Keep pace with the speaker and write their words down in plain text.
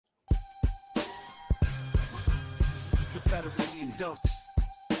Confederacy of Dunks.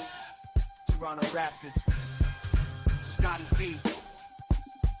 Toronto Raptors. Scotty B.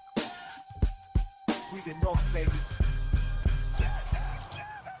 We the North, baby.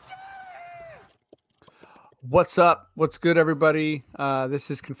 What's up? What's good, everybody?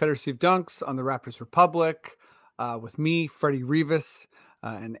 This is Confederacy of Dunks on the Raptors Republic with me, Freddie Rivas,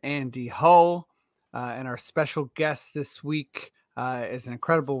 and Andy Hull. And our special guest this week is an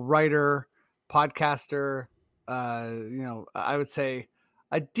incredible writer, podcaster, I would say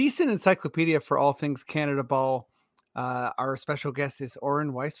a decent encyclopedia for all things Canada ball. Our special guest is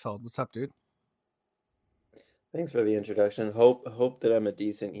Oren Weisfeld. What's up, dude? Thanks for the introduction. Hope that I'm a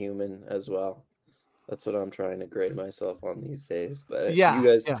decent human as well. That's what I'm trying to grade myself on these days. But you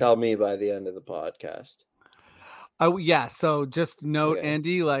guys tell me by the end of the podcast. Oh, yeah. So just note,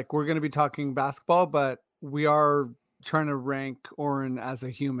 Andy, like we're going to be talking basketball, but we are trying to rank Oren as a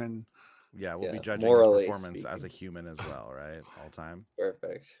human. Yeah, we'll be judging his performance as a human as well, right? All time.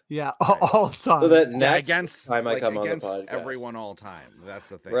 Perfect. Yeah, all time. So that next against time I come on the podcast, everyone all time. That's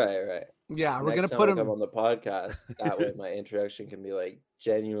the thing. Right. Yeah, we're gonna put him on the podcast. That way, my introduction can be like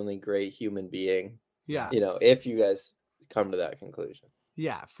genuinely great human being. Yeah, if you guys come to that conclusion.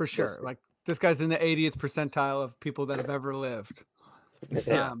 Yeah, for sure. Like this guy's in the 80th percentile of people that have ever lived.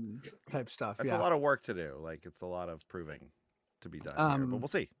 Type stuff. That's a lot of work to do. Like it's a lot of proving to be done here, but we'll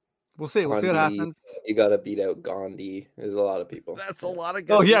see. We'll see what happens. You got to beat out Gandhi. There's a lot of people. That's a lot of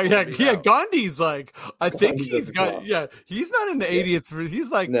good. Oh yeah. Gandhi's like, I think he's got. Yeah, he's not in the 80th. He's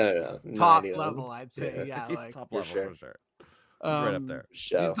like no top level. I'd say. Yeah, he's like, top level for sure. Right up there.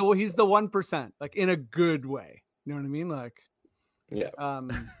 He's the 1%, like in a good way. You know what I mean? Like,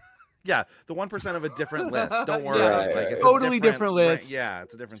 yeah, the 1% of a different list. Don't worry, it's totally different list. Yeah,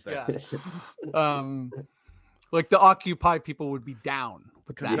 it's a different thing. Yeah. Like the Occupy people would be down.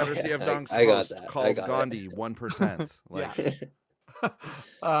 Confederacy of Dunks post calls Gandhi 1%. Like,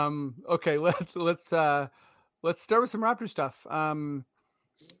 okay, let's start with some Raptor stuff.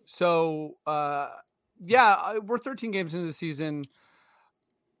 We're 13 games into the season.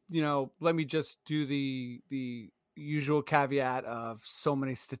 Let me just do the usual caveat of so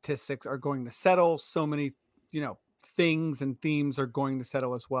many statistics are going to settle. So many, things and themes are going to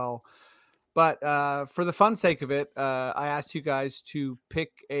settle as well. But for the fun sake of it, I asked you guys to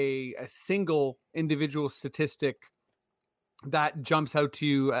pick a single individual statistic that jumps out to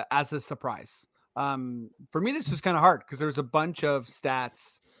you as a surprise. For me, this was kind of hard because there's a bunch of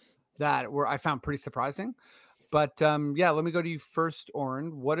stats that I found pretty surprising. But let me go to you first,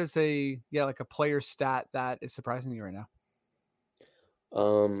 Oren. What is a player stat that is surprising you right now?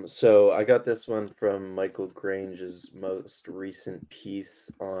 So I got this one from Michael Grange's most recent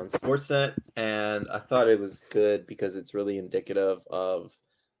piece on Sportsnet, and I thought it was good because it's really indicative of,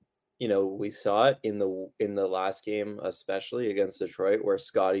 we saw it in the last game, especially against Detroit, where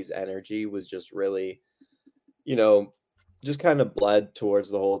Scotty's energy was just really, just kind of bled towards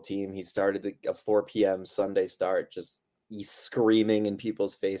the whole team. He started a 4 p.m. Sunday start, he's screaming in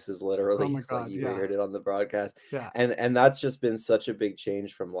people's faces, literally. Oh my God, like you heard it on the broadcast. Yeah. And that's just been such a big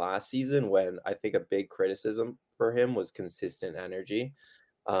change from last season, when I think a big criticism for him was consistent energy,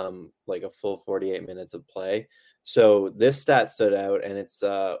 like a full 48 minutes of play. So this stat stood out, and it's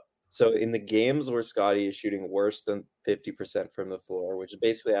so in the games where Scotty is shooting worse than 50% from the floor, which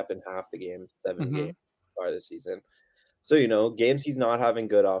basically happened half the games, 7 games so far this season. So, games he's not having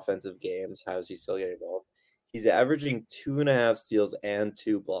good offensive games, how is he still getting involved? He's averaging 2.5 steals and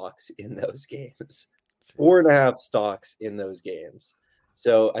 2 blocks in those games, 4.5 stocks in those games.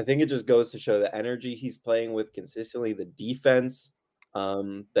 So I think it just goes to show the energy he's playing with consistently, the defense,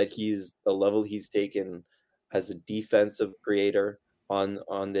 the level he's taken as a defensive creator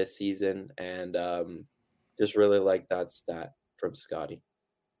on this season, and just really like that stat from Scotty.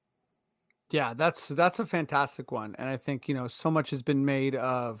 Yeah, that's a fantastic one, and I think so much has been made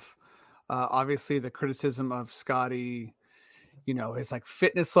of. Obviously, the criticism of Scotty, his like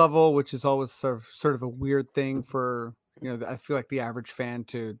fitness level, which is always sort of a weird thing for I feel like the average fan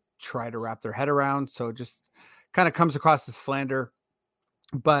to try to wrap their head around. So it just kind of comes across as slander.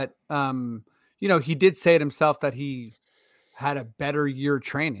 But he did say it himself that he had a better year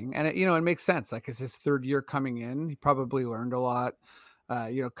training, and it makes sense. Like it's his third year coming in, he probably learned a lot.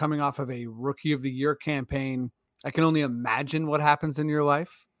 Coming off of a Rookie of the Year campaign, I can only imagine what happens in your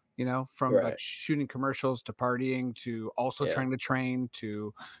life. From like shooting commercials to partying to also trying to train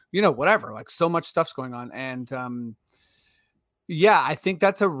to, whatever, like so much stuff's going on. And I think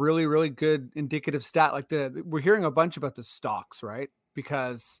that's a really, really good indicative stat. Like we're hearing a bunch about the stocks, right?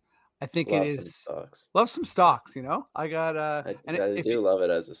 Because I think love it is some stocks. Love some stocks, I got I do love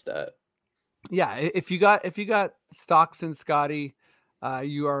it as a stat. yeah, if you got stocks in Scotty,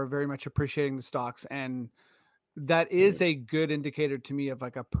 you are very much appreciating the stocks, and that is a good indicator to me of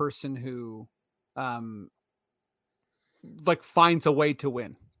like a person who, like finds a way to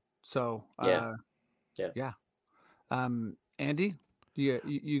win. So, Yeah. Andy,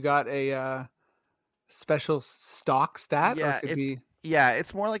 you got a special stock stat, or it could be. Yeah,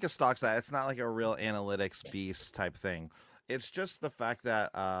 it's more like a stock stat. It's not like a real analytics beast type thing. It's just the fact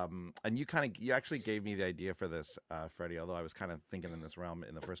that, and you actually gave me the idea for this, Freddie. Although I was kind of thinking in this realm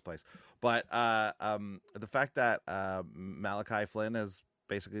in the first place, but the fact that Malachi Flynn is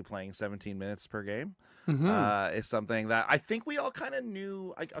basically playing 17 minutes per game is something that I think we all kind of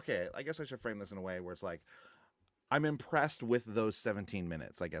knew. Okay, I guess I should frame this in a way where it's like, I'm impressed with those 17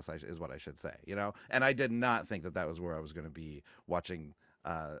 minutes, I guess is what I should say, and I did not think that was where I was going to be watching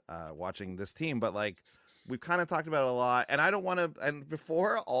this team, but like we've kind of talked about it a lot, and I don't want to, and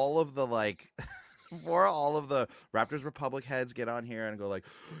before all of the Raptors Republic heads get on here and go like,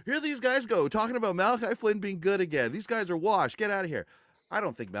 here these guys go talking about Malachi Flynn being good again. These guys are washed. Get out of here. I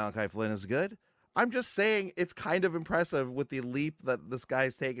don't think Malachi Flynn is good. I'm just saying it's kind of impressive with the leap that this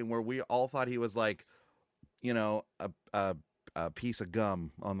guy's taken, where we all thought he was like, a piece of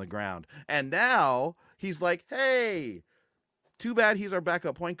gum on the ground. And now he's like, hey, too bad he's our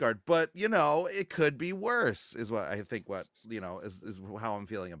backup point guard, but it could be worse is what I think, is how I'm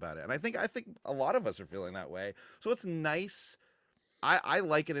feeling about it. And I think a lot of us are feeling that way. So it's nice. I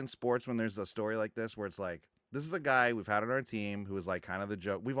like it in sports when there's a story like this, where it's like, this is a guy we've had on our team who is like kind of the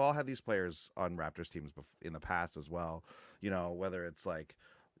joke. We've all had these players on Raptors teams in the past as well, whether it's like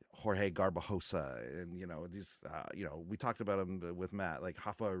Jorge Garbajosa and these we talked about him with Matt, like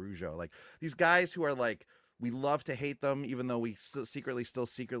Rafa Arujo, like these guys who are like, we love to hate them even though we still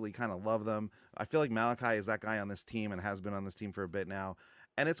secretly kind of love them. I feel like Malachi is that guy on this team and has been on this team for a bit now,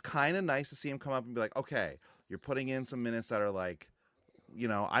 and it's kind of nice to see him come up and be like, okay, you're putting in some minutes that are like,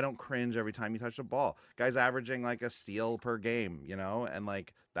 I don't cringe every time you touch the ball. Guy's averaging like a steal per game, and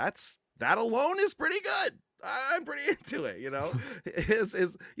like that alone is pretty good. I'm pretty into it,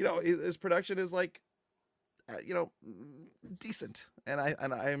 his production is like, decent, and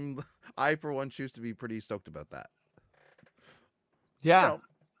I for one choose to be pretty stoked about that. Yeah,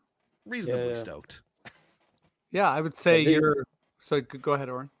 reasonably stoked. Yeah, I would say you're. So go ahead,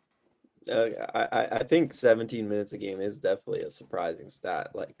 Oren. I think 17 minutes a game is definitely a surprising stat.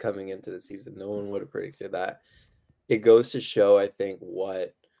 Like coming into the season, no one would have predicted that. It goes to show, I think,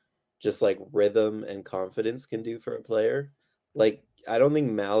 what just like rhythm and confidence can do for a player. Like, I don't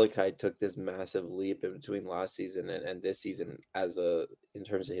think Malachi took this massive leap in between last season and this season in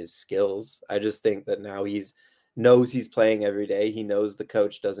terms of his skills. I just think that now knows he's playing every day. He knows the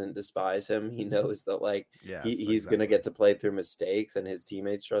coach doesn't despise him. He knows that he's going to get to play through mistakes, and his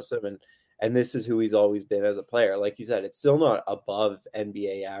teammates trust him. And this is who he's always been as a player. Like you said, it's still not above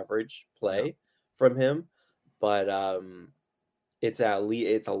NBA average play from him, but it's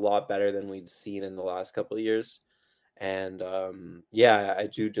a lot better than we've seen in the last couple of years. And I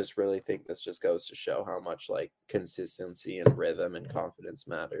do just really think this just goes to show how much like consistency and rhythm and confidence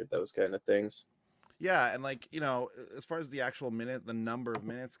matter, those kind of things. Yeah, and like, as far as the actual the number of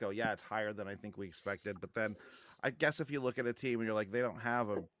minutes go, yeah, it's higher than I think we expected. But then I guess if you look at a team and you're like, they don't have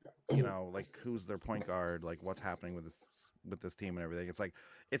a, like who's their point guard, like what's happening with this team and everything. It's like,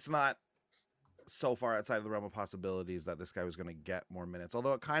 it's not so far outside of the realm of possibilities that this guy was going to get more minutes,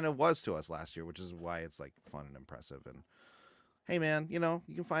 although it kind of was to us last year, which is why it's like fun and impressive. And hey, man, you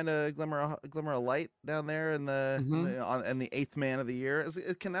can find a glimmer of light down there in the eighth man of the year.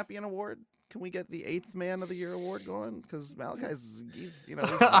 Can that be an award? Can we get the 8th man of the year award going? Because Malachi's, he's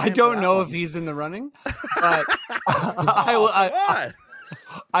I don't know if he's in the running, but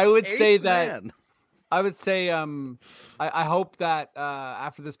I would say that. I would say, I hope that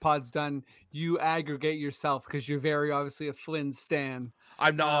after this pod's done, you aggregate yourself, because you're very obviously a Flynn stan.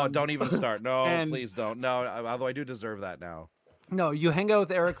 I'm not. Don't even start. No, please don't. No, although I do deserve that now. No, you hang out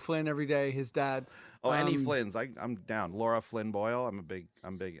with Eric Flynn every day, his dad. Oh, any Flynns. I'm down. Laura Flynn Boyle. I'm big.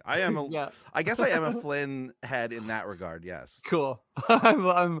 I am I guess I am a Flynn head in that regard. Yes. Cool.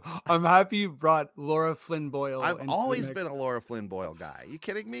 I'm happy you brought Laura Flynn Boyle. I've always been a Laura Flynn Boyle guy. You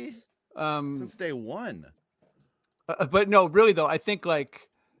kidding me? Since day one. But no, really though, I think like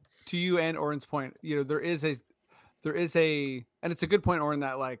to you and Oren's point, there is a, and it's a good point, Oren,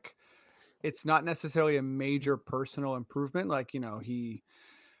 that like, it's not necessarily a major personal improvement. Like,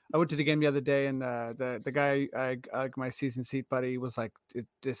 I went to the game the other day, and the guy, my season seat buddy, was like,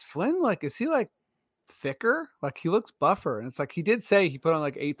 "Is Flynn like? Is he like thicker? Like he looks buffer?" And it's like, he did say he put on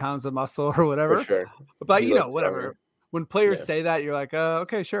like 8 pounds of muscle or whatever. For sure. But whatever. When players say that, you're like,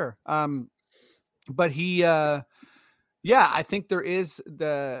 okay, sure. but he, I think there is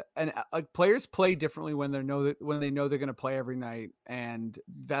like players play differently when they know they're going to play every night, and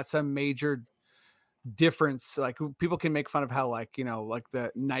that's a major difference. Like people can make fun of how like like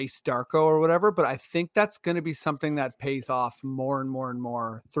the nice Darko or whatever, but I think that's going to be something that pays off more and more and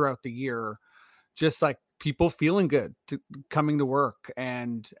more throughout the year. Just like people feeling good coming to work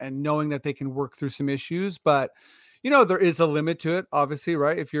and knowing that they can work through some issues, but there is a limit to it, obviously,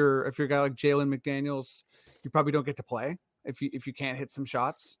 right? If you're a guy like Jalen McDaniels, you probably don't get to play if you can't hit some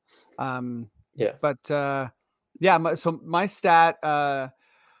shots. Yeah. But so my stat, I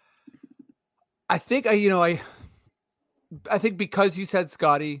think I think because you said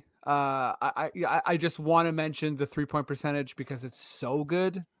Scotty, I just want to mention the 3-point percentage because it's so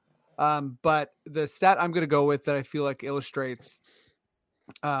good. But the stat I'm going to go with that I feel like illustrates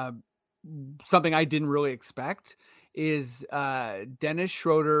something I didn't really expect is Dennis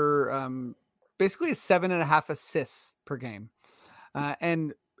Schroeder, basically 7.5 assists per game.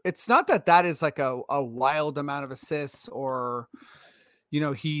 And it's not that is like a wild amount of assists or,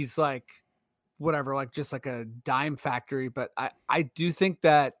 he's like whatever, like just like a dime factory. But I do think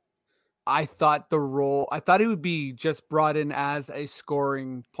that I thought he would be just brought in as a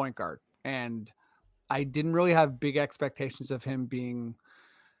scoring point guard. And I didn't really have big expectations of him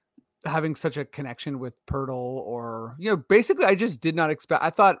having such a connection with Pirtle or, basically I just did not expect. I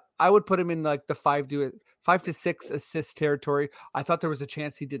thought I would put him in like the 5 to 6 assist territory. I thought there was a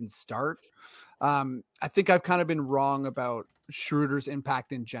chance he didn't start. I think I've kind of been wrong about Schroeder's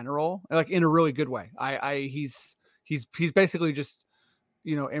impact in general, like in a really good way. He's basically just,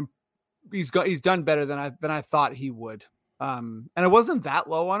 he's done better than I thought he would. And I wasn't that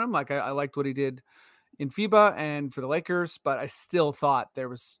low on him. Like I liked what he did in FIBA and for the Lakers, but I still thought there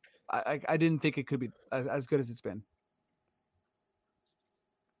was, I didn't think it could be as good as it's been.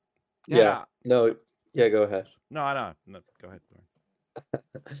 Yeah. No. Yeah. Go ahead. No, go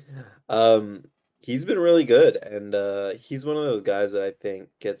ahead. He's been really good, and he's one of those guys that I think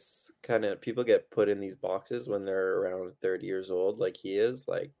people get put in these boxes when they're around 30 years old, like he is.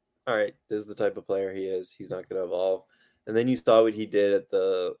 Like, all right, this is the type of player he is. He's not going to evolve. And then you saw what he did at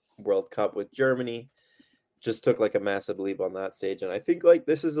the World Cup with Germany. Just took like a massive leap on that stage, and I think like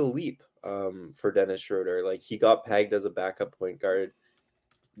this is a leap for Dennis Schroeder. Like he got pegged as a backup point guard,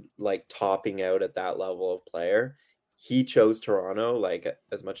 like topping out at that level of player. He chose Toronto. Like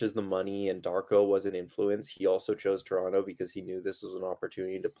as much as the money and Darko was an influence, he also chose Toronto because he knew this was an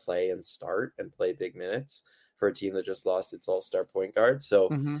opportunity to play and start and play big minutes for a team that just lost its all-star point guard. So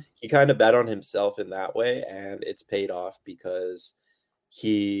he kind of bet on himself in that way, and it's paid off because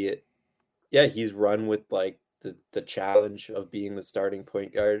he's run with like the challenge of being the starting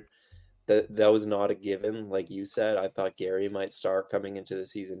point guard. That was not a given, like you said. I thought Gary might start coming into the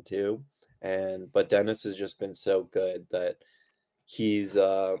season too, but Dennis has just been so good that he's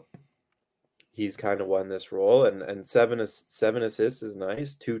kind of won this role. And seven assists is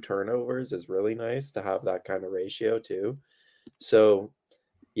nice. 2 turnovers is really nice to have that kind of ratio too. So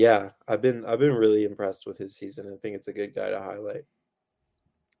yeah, I've been really impressed with his season. I think it's a good guy to highlight.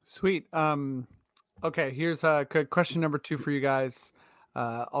 Sweet. Okay, here's question number 2 for you guys.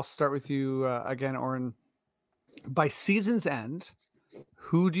 I'll start with you again, Oren. By season's end,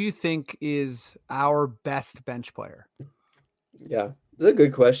 who do you think is our best bench player? Yeah, it's a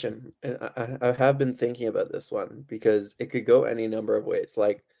good question. And I have been thinking about this one because it could go any number of ways.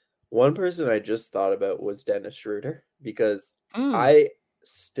 Like one person I just thought about was Dennis Schroeder because I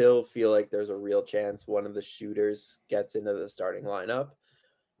still feel like there's a real chance one of the shooters gets into the starting lineup.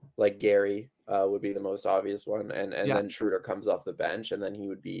 Like Gary would be the most obvious one, and then Schroeder comes off the bench, and then he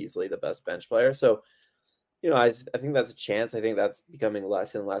would be easily the best bench player. So, I think that's a chance. I think that's becoming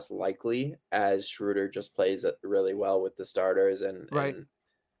less and less likely as Schroeder just plays really well with the starters, and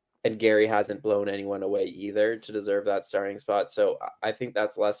Gary hasn't blown anyone away either to deserve that starting spot. So I think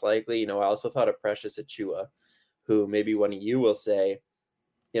that's less likely. I also thought of Precious Achiuwa, who maybe one of you will say,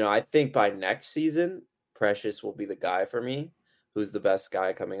 I think by next season, Precious will be the guy for me, who's the best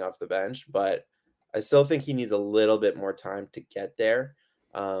guy coming off the bench, but I still think he needs a little bit more time to get there.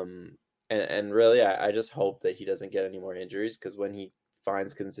 And really, I just hope that he doesn't get any more injuries, because when he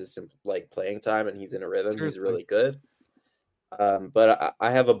finds consistent like playing time and he's in a rhythm, he's really good. But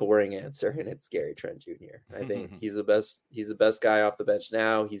I have a boring answer, and it's Gary Trent Jr. I think he's the best guy off the bench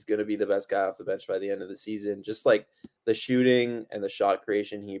now. He's going to be the best guy off the bench by the end of the season. Just like the shooting and the shot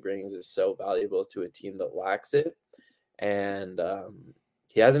creation he brings is so valuable to a team that lacks it. And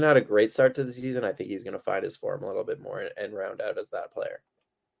he hasn't had a great start to the season. I think he's going to find his form a little bit more and round out as that player.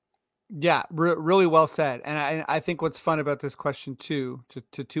 Yeah, really well said. And I think what's fun about this question too,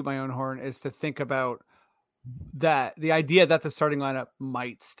 to toot my own horn, is to think about that the idea that the starting lineup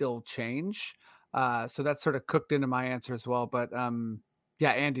might still change. So that's sort of cooked into my answer as well. But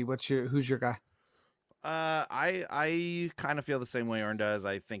yeah, Andy, who's your guy? I kind of feel the same way Aaron does.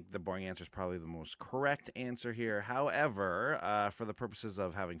 I think the boring answer is probably the most correct answer here. However, for the purposes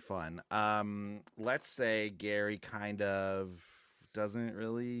of having fun, let's say Gary kind of doesn't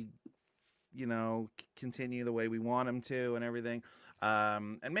really, continue the way we want him to and everything.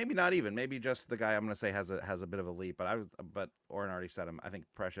 And maybe not even, maybe just the guy I'm going to say has a bit of a leap. But Oren already said him. I think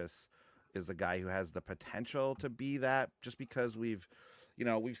Precious is the guy who has the potential to be that, just because we've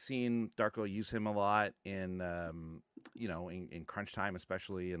seen Darko use him a lot in in crunch time,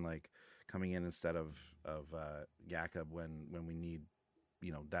 especially in like coming in instead of Jakob when we need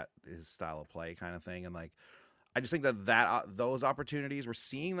that his style of play kind of thing. And like I just think that those opportunities, we're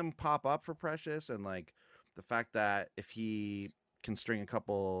seeing them pop up for Precious, and like the fact that if he can string a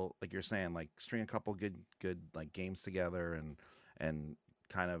couple, like you're saying, like string a couple good like games together and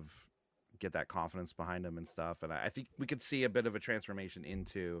kind of get that confidence behind him and stuff. And I think we could see a bit of a transformation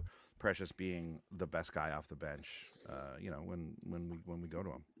into Precious being the best guy off the bench, when we go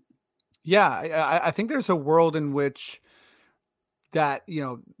to him. Yeah, I think there's a world in which that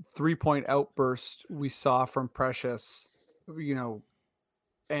 3-point outburst we saw from Precious,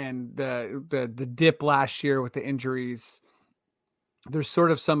 and the dip last year with the injuries. There's sort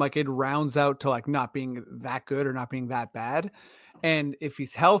of some like it rounds out to like not being that good or not being that bad, and if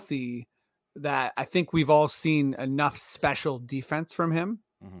he's healthy, that I think we've all seen enough special defense from him.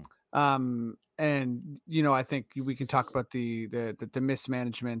 Mm-hmm. And I think we can talk about the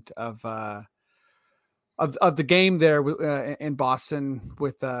mismanagement of the game there in Boston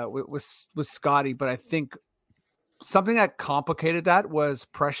with Scotty. But I think something that complicated that was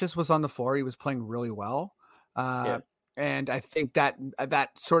Precious was on the floor. He was playing really well. And I think that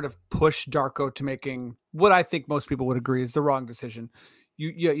sort of pushed Darko to making what I think most people would agree is the wrong decision.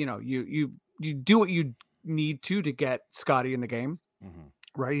 You do what you need to get Scotty in the game. Mm-hmm.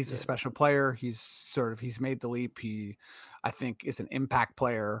 Right. He's a special player. He's made the leap. I think is an impact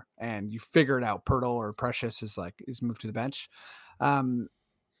player, and you figure it out. Pirtle or Precious is moved to the bench. But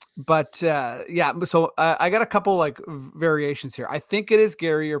so I got a couple like variations here. I think it is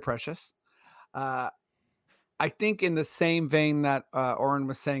Gary or Precious. I think in the same vein that Oren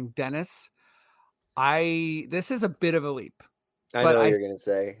was saying, Dennis, this is a bit of a leap. I know what you're going to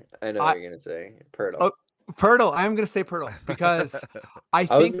say. Pirtle. Oh, Pirtle. I'm going to say Pirtle because I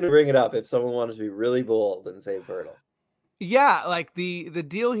was going to bring it up if someone wanted to be really bold and say Pirtle. Yeah, like the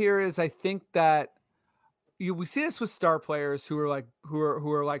deal here is I think that we see this with star players who are like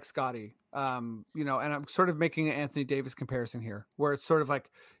Scotty. And I'm sort of making an Anthony Davis comparison here, where it's sort of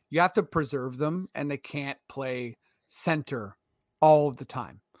like you have to preserve them and they can't play center all of the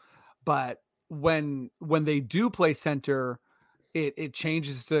time. But when they do play center, it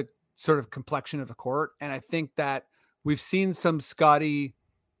changes the sort of complexion of the court. And I think that we've seen some Scotty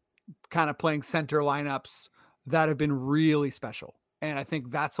kind of playing center lineups that have been really special. And I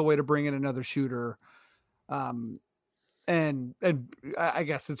think that's a way to bring in another shooter. And I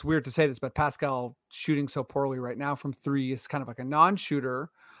guess it's weird to say this, but Pascal shooting so poorly right now from three is kind of like a non-shooter.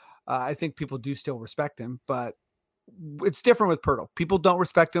 I think people do still respect him, but it's different with Pirtle. People don't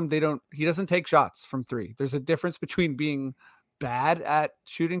respect him. He doesn't take shots from three. There's a difference between being bad at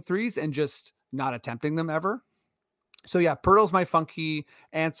shooting threes and just not attempting them ever. So yeah, Pirtle's my funky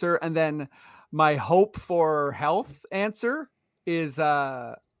answer. And then my hope for health answer is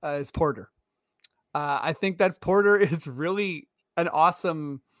Porter. I think that Porter is really an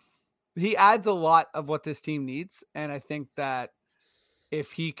awesome. He adds a lot of what this team needs, and I think that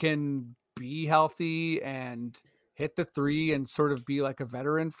if he can be healthy and hit the three and sort of be like a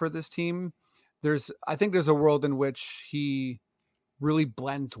veteran for this team, I think there's a world in which he really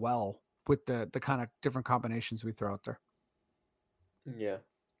blends well with the kind of different combinations we throw out there. Yeah.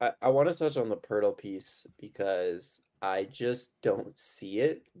 I want to touch on the Pirtle piece because I just don't see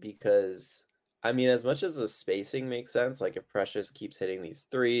it because, I mean, as much as the spacing makes sense, like if Precious keeps hitting these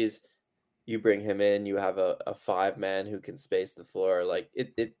threes, you bring him in, you have a 5-man who can space the floor. Like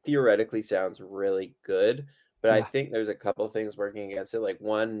it theoretically sounds really good, but I think there's a couple things working against it. Like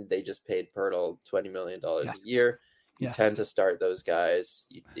one, they just paid Pirtle $20 million a year. You tend to start those guys.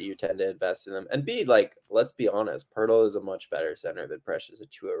 You tend to invest in them. And B, like, let's be honest, Pirtle is a much better center than Precious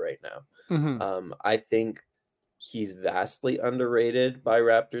Achiuwa right now. Mm-hmm. I think he's vastly underrated by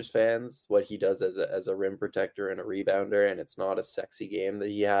Raptors fans, what he does as a rim protector and a rebounder. And it's not a sexy game that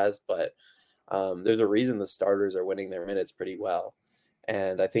he has, but there's a reason the starters are winning their minutes pretty well.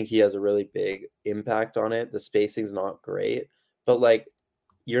 and I think he has a really big impact on it. The spacing's not great, but like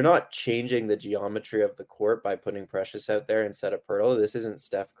you're not changing the geometry of the court by putting Precious out there instead of Pirtle. This isn't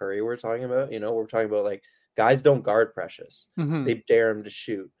Steph Curry we're talking about. We're talking about like guys don't guard Precious. Mhm. They dare him to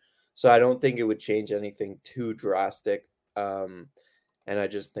shoot. So I don't think it would change anything too drastic. And I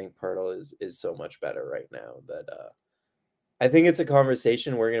just think Pirtle is so much better right now that I think it's a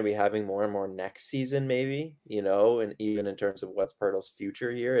conversation we're going to be having more and more next season, maybe, and even in terms of what's Pirtle's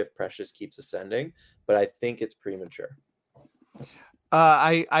future here if Precious keeps ascending. But I think it's premature.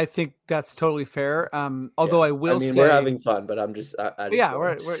 I think that's totally fair. Although I will say we're having fun, but I'm just I just Yeah,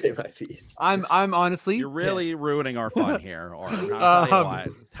 wanted to say my piece. I'm honestly You're really pissed. ruining our fun here, Oren. I'll tell you what.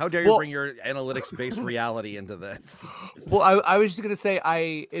 How dare you well- bring your analytics-based reality into this? Well, I was just gonna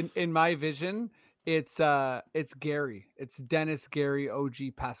say in my vision, it's Gary. It's Dennis, Gary,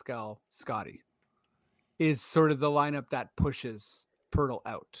 OG, Pascal, Scotty is sort of the lineup that pushes Pirtle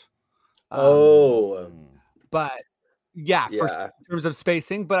out. But yeah, in terms of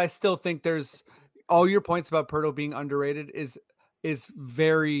spacing, but I still think there's all your points about Pirtle being underrated is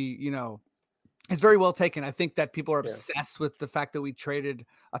very, it's very well taken. I think that people are obsessed with the fact that we traded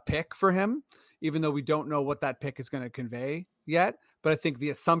a pick for him, even though we don't know what that pick is going to convey yet. But I think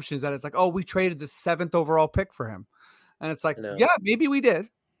the assumption is that it's like, oh, we traded the 7th overall pick for him. And it's like, yeah, maybe we did.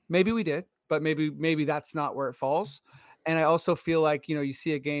 But maybe that's not where it falls. And I also feel like, you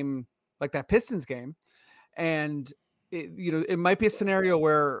see a game like that Pistons game, and it might be a scenario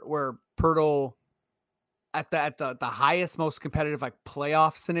where Pirtle at the highest, most competitive like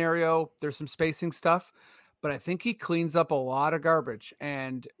playoff scenario, there's some spacing stuff, but I think he cleans up a lot of garbage,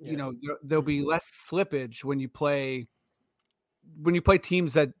 and there'll be less slippage when you play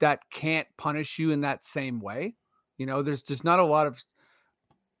teams that can't punish you in that same way. There's just not a lot of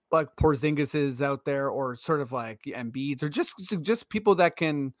like Porzingis out there, or sort of like Embiid's, or just people that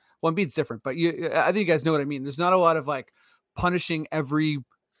can. Well, Embiid's different, but I think you guys know what I mean. There's not a lot of like punishing every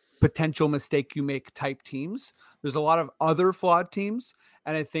potential mistake you make type teams. There's a lot of other flawed teams,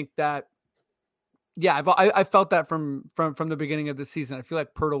 and I think that, I felt that from the beginning of the season. I feel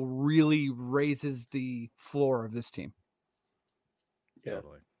like Pirtle really raises the floor of this team. Yeah.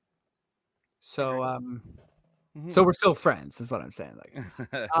 Totally. So, so we're still friends, is what I'm saying.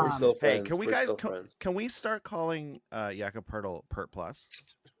 Like, we're still friends. Hey, can we start calling Jakob Pirtle Pert Plus?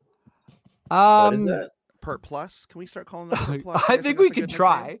 What is that? Pert Plus? Can we start calling them Pert Plus? I think we could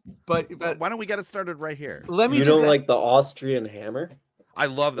try, but why don't we get it started right here? You don't like the Austrian hammer? I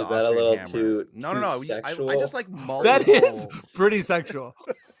love the Austrian hammer. Is that a little hammer. too No. sexual? I just like multiple. That is pretty sexual.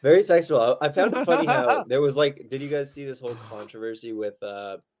 Very sexual. I found it funny how there was like, did you guys see this whole controversy with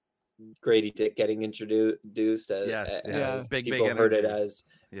Grady Dick getting introduced as big people energy. heard it as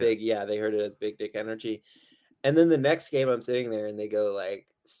big. Yeah, they heard it as big dick energy. And then the next game, I'm sitting there and they go like,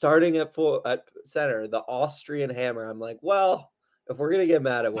 starting at center, the Austrian hammer. I'm like, well, if we're gonna get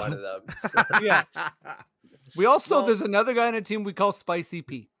mad at one of them, We also there's another guy on the team we call Spicy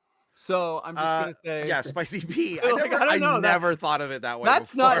P. So I'm just gonna say, Spicy P. I never thought of it that way.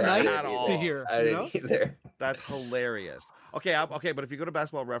 That's not nice at all. to hear. I didn't either. That's hilarious. Okay, but if you go to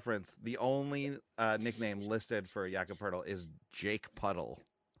Basketball Reference, the only nickname listed for Jakob Pirtle is Jake Puddle.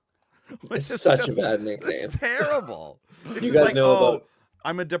 It's such a bad nickname. It's terrible. It's you just guys know about.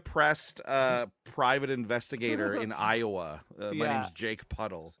 I'm a depressed private investigator in Iowa. My name's Jake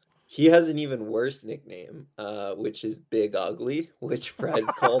Puddle. He has an even worse nickname, which is Big Ugly, which Fred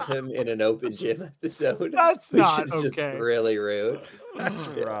called him in an open gym episode. That's not okay. Just really rude. That's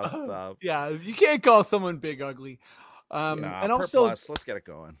rough stuff. Yeah, you can't call someone Big Ugly. And also, Plus, let's get it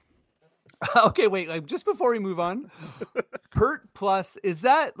going. Okay, wait. Like just before we move on, Pert Plus, is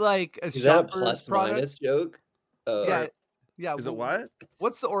that like a shopper's product? Minus joke? Yeah. Is it what?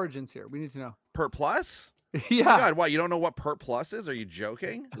 What's the origins here? We need to know. Pert Plus? Yeah. Oh my God, what? You don't know what Pert Plus is? Are you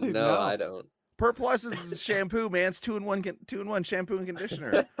joking? No, I don't. Pert Plus is shampoo, man. It's 2-in-1 shampoo and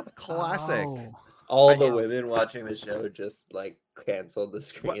conditioner. Classic. Oh. All the women watching the show just like canceled the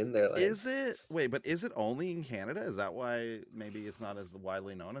screen. They're like, is it? Wait, but is it only in Canada? Is that why maybe it's not as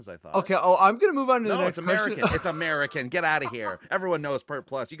widely known as I thought? Okay. Oh, I'm gonna move on to the next it's American. question. It's American. Get out of here. Everyone knows Pert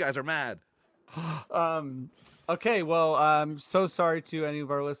Plus. You guys are mad. Okay. Well, I'm so sorry to any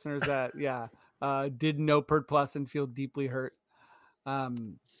of our listeners that didn't know Pert Plus and feel deeply hurt.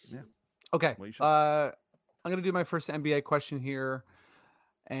 Okay. Well, I'm gonna do my first NBA question here,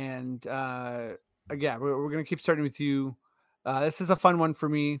 and again, we're gonna keep starting with you. This is a fun one for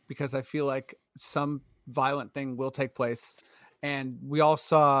me because I feel like some violent thing will take place, and we all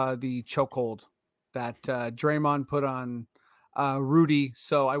saw the chokehold that Draymond put on Rudy.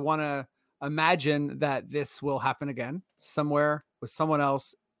 So I want to imagine that this will happen again somewhere with someone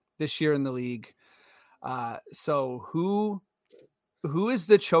else this year in the league. So who is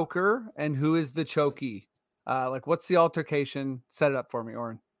the choker and who is the chokey? Like, what's the altercation? Set it up for me,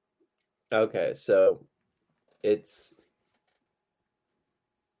 Oren. Okay, so it's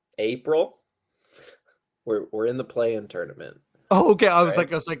April. We're in the play-in tournament. Oh, okay. I was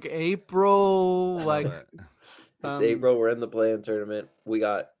Right. like April, I like love it. It's April. We're in the play-in tournament. We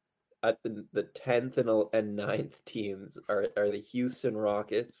got at the 10th and 9th teams are the Houston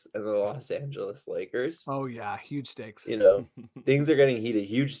Rockets and the Los Angeles Lakers. Oh yeah, huge stakes. You know, things are getting heated.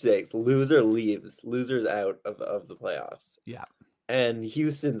 Huge stakes. Loser leaves. Loser's out of the playoffs. Yeah. And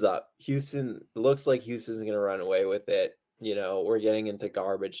Houston's up. Houston looks like Houston's going to run away with it. You know, we're getting into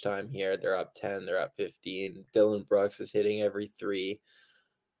garbage time here. They're up 10. They're up 15. Dylan Brooks is hitting every three.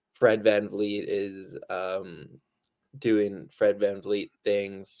 Fred VanVleet is doing Fred VanVleet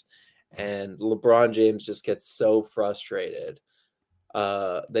things. And LeBron James just gets so frustrated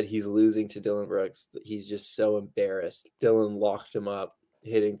that he's losing to Dylan Brooks. He's just so embarrassed. Dylan locked him up,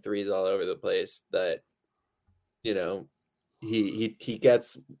 hitting threes all over the place that, you know, he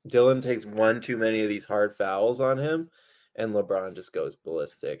gets Dylan takes one too many of these hard fouls on him, and LeBron just goes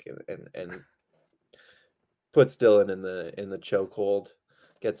ballistic and puts Dylan in the chokehold,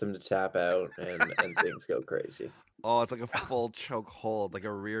 gets him to tap out, and things go crazy. Oh, it's like a full choke hold, like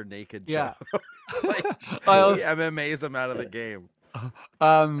a rear naked Yeah. choke. Like I he MMA's him out of the game.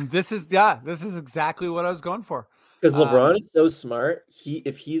 This is exactly what I was going for. Because LeBron is so smart.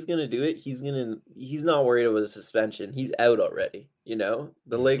 If he's gonna do it, he's not worried about a suspension. He's out already. You know,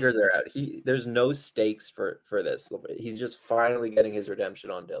 the Lakers are out. There's no stakes for this. He's just finally getting his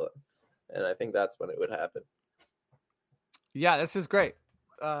redemption on Dylan, and I think that's when it would happen. Yeah, this is great.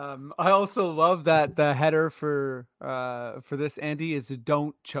 I also love that the header for this, Andy, is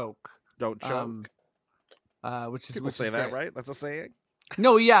 "Don't choke." Don't choke. Which is People say is that, great. right? That's a saying.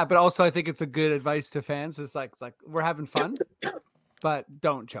 No, yeah, but also I think it's a good advice to fans. It's like we're having fun, but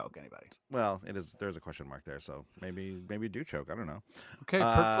don't choke anybody. Well, it is. There's a question mark there, so maybe do choke. I don't know. Okay,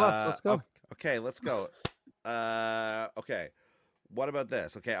 perk plus, let's go. Okay, let's go. Okay. What about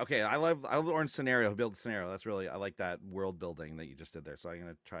this? Okay. I love Orange scenario. Build scenario. That's really, I like that world building that you just did there. So I'm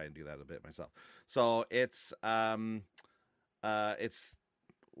gonna try and do that a bit myself. So it's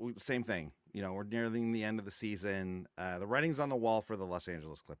same thing. You know, we're nearing the end of the season. The writing's on the wall for the Los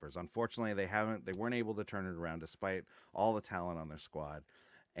Angeles Clippers. Unfortunately, they weren't able to turn it around despite all the talent on their squad.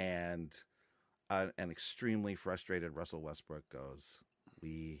 And an extremely frustrated Russell Westbrook goes,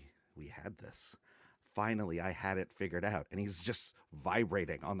 "We had this. Finally, I had it figured out." And he's just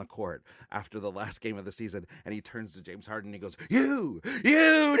vibrating on the court after the last game of the season. And he turns to James Harden and he goes, You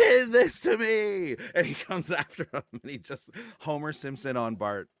did this to me. And he comes after him and he just Homer Simpson on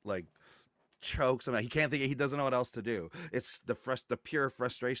Bart, like chokes him out. He can't think. He doesn't know what else to do. It's the pure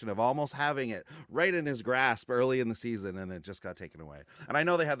frustration of almost having it right in his grasp early in the season, and it just got taken away. And I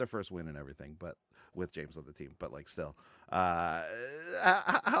know they had their first win and everything, but with James on the team, but like still,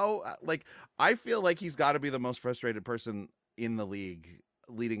 how like I feel like he's got to be the most frustrated person in the league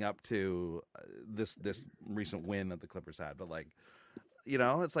leading up to this recent win that the Clippers had. But like, you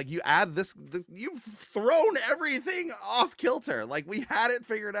know, it's like you add this, you've thrown everything off kilter. Like we had it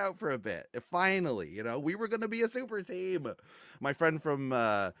figured out for a bit. Finally, you know, we were going to be a super team. My friend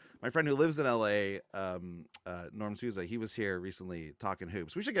who lives in LA, Norm Souza, he was here recently talking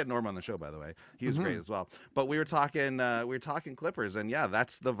hoops. We should get Norm on the show, by the way. He was great as well. But we were talking Clippers, and yeah,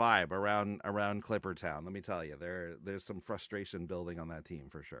 that's the vibe around Clipper Town. Let me tell you, there's some frustration building on that team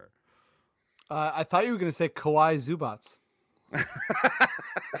for sure. I thought you were going to say Kawhi Zubats.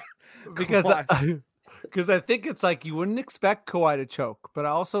 Because I think it's like you wouldn't expect Kawhi to choke, but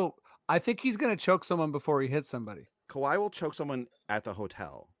I think he's going to choke someone before he hits somebody. Kawhi will choke someone at the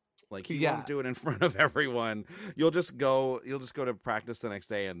hotel. Like he won't do it in front of everyone. You'll just go to practice the next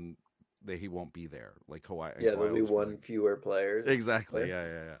day and he won't be there. Like Kawhi. Yeah, Kawhi there'll be one fewer players. Exactly.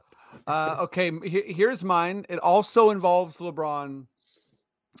 Yeah. Okay, here's mine. It also involves LeBron.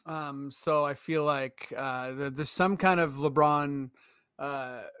 So I feel like there's some kind of LeBron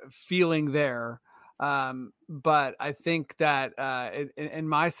feeling there. But I think that in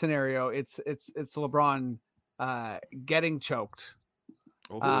my scenario, it's LeBron getting choked.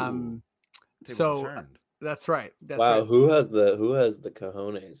 So that's right. Wow, who has the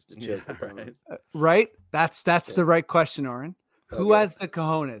cojones to choke LeBron? Right? That's the right question, Oren. Who has the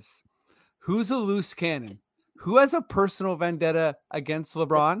cojones? Who's a loose cannon? Who has a personal vendetta against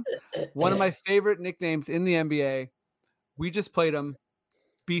LeBron? One of my favorite nicknames in the NBA. We just played him,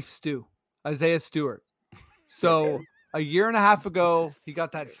 Beef Stew, Isaiah Stewart. So a year and a half ago, he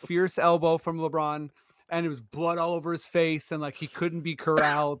got that fierce elbow from LeBron. and it was blood all over his face, and like he couldn't be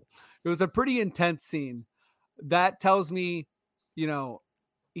corralled. It was a pretty intense scene. That tells me, you know,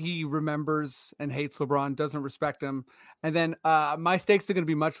 he remembers and hates LeBron, doesn't respect him. And then my stakes are going to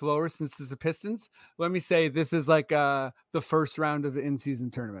be much lower since it's the Pistons. Let me say this is like the first round of the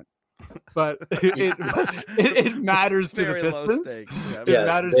in-season tournament. But it matters to the Very low Pistons. stakes. It Yeah,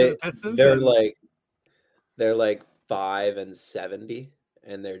 matters to the Pistons. They're like 5-70,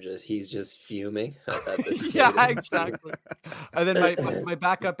 and he's just fuming at this. Yeah, exactly. And then my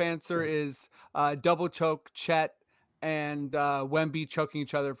backup answer is double choke Chet and Wemby choking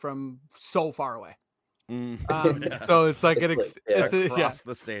each other from so far away. So it's like across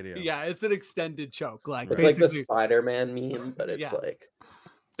the stadium. Yeah, it's an extended choke. Like it's like the Spider-Man meme, but it's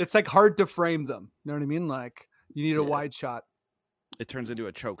it's like hard to frame them. You know what I mean? Like you need a wide shot. It turns into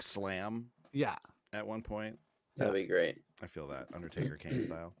a choke slam. Yeah. At one point. That'd be great. I feel that Undertaker Kane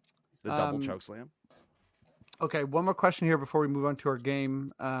style. The double choke slam. Okay, one more question here before we move on to our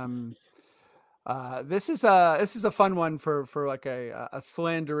game. This is a fun one for like a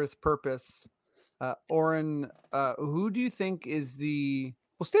slanderous purpose. Oren, who do you think is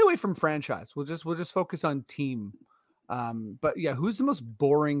we'll stay away from franchise. We'll just focus on team. But yeah, who's the most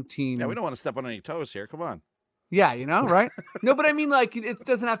boring team? Yeah, we don't want to step on any toes here. Come on. Yeah, right? No, but I mean, like, it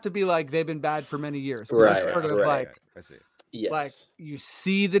doesn't have to be like they've been bad for many years. Right. Like, I see. Yes. Like you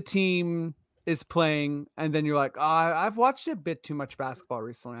see the team is playing, and then you're like, I've watched a bit too much basketball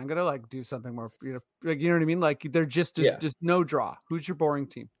recently. I'm gonna like do something more, like, you know what I mean? Like they're just no draw. Who's your boring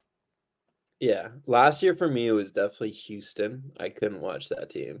team? Yeah, last year for me it was definitely Houston. I couldn't watch that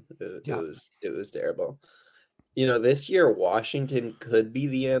team. It was terrible. This year Washington could be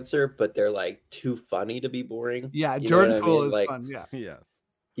the answer, but they're like too funny to be boring. Yeah, Jordan Poole is like, fun. Yeah. Yes.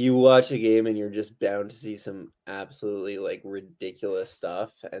 You watch a game and you're just bound to see some absolutely like ridiculous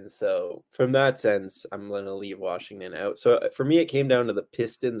stuff. And so from that sense, I'm going to leave Washington out. So for me, it came down to the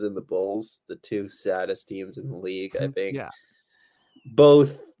Pistons and the Bulls, the two saddest teams in the league, I think. Yeah.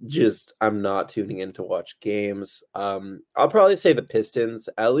 Both just, I'm not tuning in to watch games. I'll probably say the Pistons.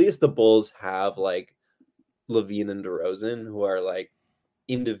 At least the Bulls have like Levine and DeRozan, who are like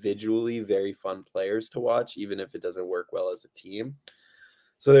individually very fun players to watch, even if it doesn't work well as a team.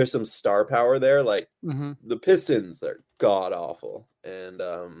 So there's some star power there. Like the Pistons are god awful, and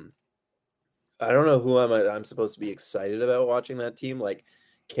I don't know who I'm supposed to be excited about watching that team. Like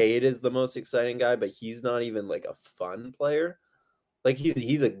Cade is the most exciting guy, but he's not even like a fun player. Like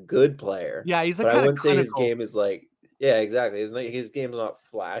he's a good player. Yeah, he's but I wouldn't say his game is like exactly. His game's not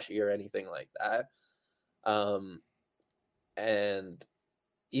flashy or anything like that. And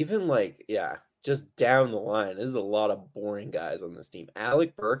even like just down the line, there's a lot of boring guys on this team.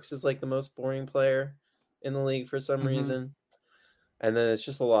 Alec Burks is like the most boring player in the league for some reason. And then it's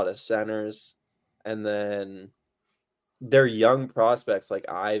just a lot of centers. And then their young prospects like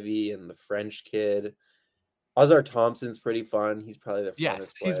Ivy and the French kid. Ozar Thompson's pretty fun. He's probably the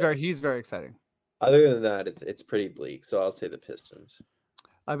funnest player. He's very exciting. Other than that, it's pretty bleak. So I'll say the Pistons.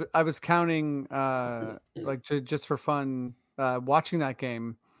 I was counting just for fun watching that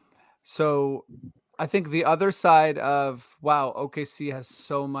game. So I think the other side of OKC has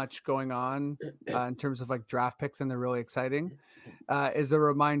so much going on in terms of like draft picks, and they're really exciting, is a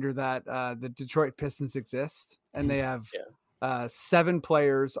reminder that the Detroit Pistons exist, and they have 7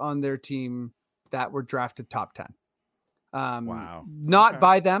 players on their team that were drafted top 10. Wow. Not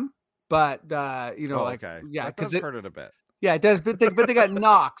by them, but because I've heard it a bit. Yeah, it does. But they got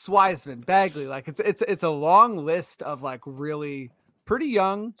Knox, Wiseman, Bagley. Like it's a long list of like really pretty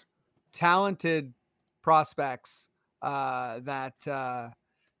young, talented prospects that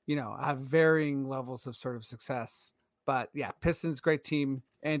have varying levels of sort of success. But yeah, Pistons, great team.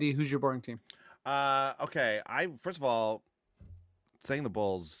 Andy, who's your boring team? Okay. First of all, saying the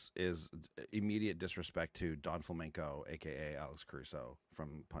Bulls is immediate disrespect to Don Flamenco, aka Alex Caruso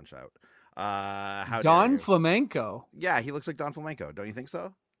from Punch Out. Don Flamenco. Yeah, he looks like Don Flamenco. Don't you think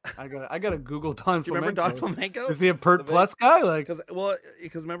so? I gotta Google Don Flamenco. You remember Don Flamenco? Is he a Pert Plus guy? Like,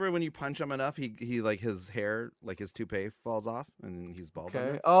 because remember when you punch him enough, he like his hair, like his toupee falls off and he's bald.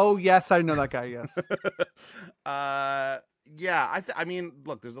 Okay. Oh yes, I know that guy. Yes. I mean,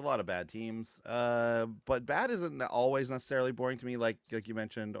 look, there's a lot of bad teams, but bad isn't always necessarily boring to me. Like you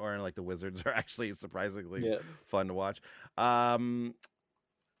mentioned, or like the Wizards are actually surprisingly fun to watch.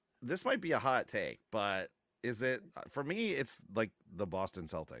 This might be a hot take, but is it for me? It's like the Boston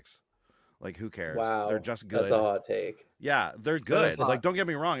Celtics. Like, who cares? Wow, they're just good. That's a hot take. Yeah, they're good. Like, don't get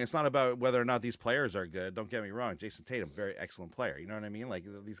me wrong. It's not about whether or not these players are good. Don't get me wrong. Jason Tatum, very excellent player. You know what I mean? Like,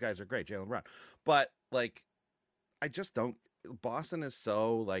 these guys are great. Jaylen Brown, but like, I just don't. Boston is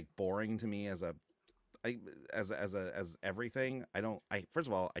so like boring to me as a as everything, first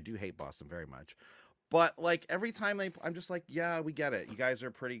of all, I do hate Boston very much. But like every time I'm just like, yeah, we get it. You guys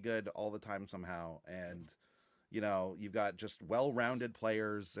are pretty good all the time somehow, and you've got just well-rounded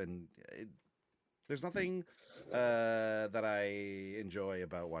players, and there's nothing that I enjoy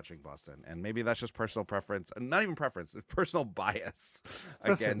about watching Boston, and maybe that's just personal preference, not even preference, it's personal bias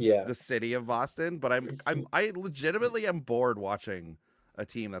against the city of Boston. But I legitimately am bored watching a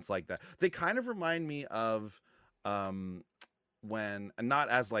team that's like that. They kind of remind me of when, not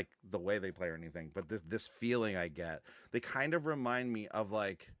as like the way they play or anything, but this feeling I get, they kind of remind me of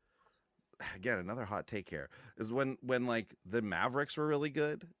like, again, another hot take here is when like the Mavericks were really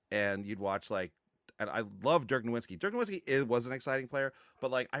good, and you'd watch like, and I love Dirk Nowitzki. Dirk Nowitzki was an exciting player,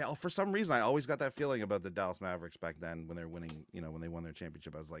 but like for some reason I always got that feeling about the Dallas Mavericks back then when they were winning, when they won their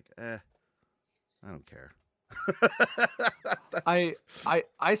championship. I was like, I don't care. I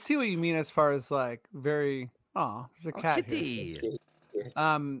see what you mean as far as like very there's a cat kitty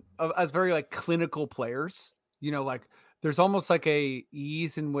here. As very like clinical players, like there's almost like a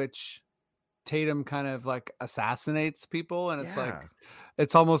ease in which Tatum kind of like assassinates people, and it's like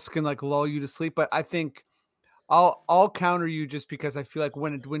it's almost can like lull you to sleep. But I think I'll counter you just because I feel like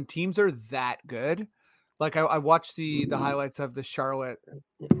when teams are that good, like I watched the highlights of the Charlotte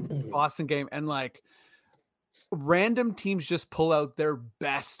Boston game, and like random teams just pull out their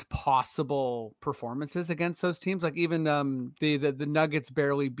best possible performances against those teams. Like even the Nuggets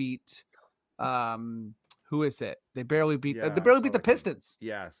barely beat who is it? They barely beat the Pistons.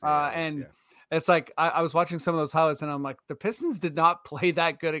 Yes. It's like I was watching some of those highlights, and I'm like, the Pistons did not play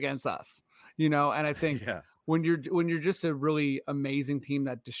that good against us, And I think when you're just a really amazing team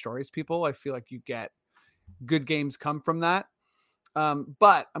that destroys people, I feel like you get good games come from that.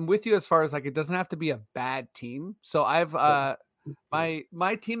 But I'm with you as far as like it doesn't have to be a bad team. So I've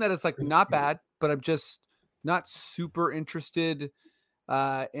my team that is like not bad, but I'm just not super interested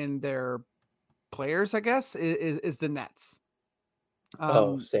in their players, I guess, is the Nets.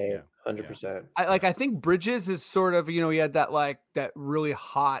 Same, 100%. I think Bridges is sort of, he had that like that really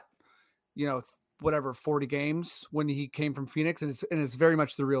hot, 40 games when he came from Phoenix, and it's very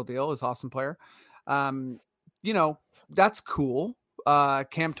much the real deal. Is awesome player. That's cool.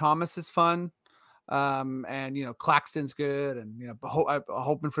 Cam Thomas is fun. And Claxton's good, and I'm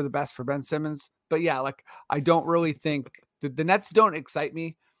hoping for the best for Ben Simmons. But yeah, like I don't really think the Nets don't excite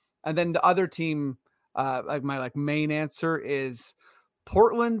me. And then the other team, like my main answer is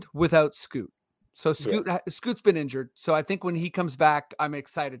Portland without Scoot. So Scoot's been injured. So I think when he comes back, I'm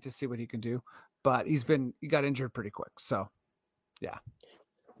excited to see what he can do. But he got injured pretty quick. So yeah.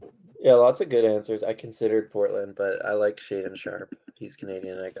 Yeah, lots of good answers. I considered Portland, but I like Shaden Sharp. He's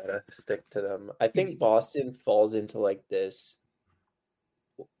Canadian. I gotta stick to them. I think Boston falls into like this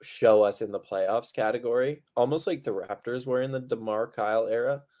show us in the playoffs category, almost like the Raptors were in the DeMar Kyle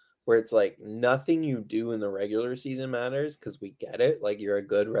era, where it's like nothing you do in the regular season matters because we get it. Like you're a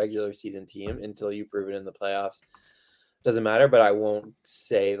good regular season team until you prove it in the playoffs. Doesn't matter, but I won't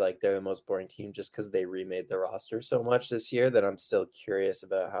say like they're the most boring team just because they remade the roster so much this year that I'm still curious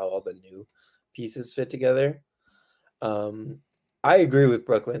about how all the new pieces fit together. I agree with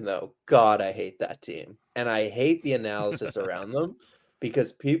Brooklyn, though. God, I hate that team. And I hate the analysis around them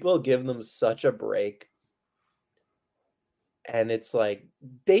because people give them such a break. And it's like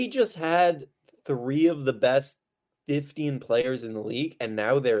they just had 3 of the best 15 players in the league, and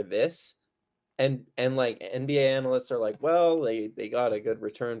now they're this. And like NBA analysts are like, well, they got a good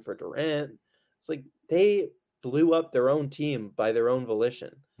return for Durant. It's like they blew up their own team by their own volition.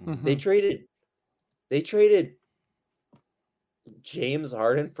 Mm-hmm. They traded James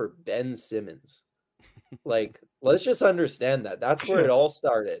Harden for Ben Simmons. Like, let's just understand that. That's where it all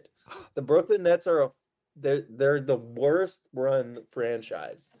started. The Brooklyn Nets are they're the worst run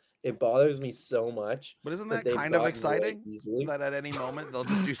franchise. It bothers me so much. But isn't that kind of exciting? That at any moment they'll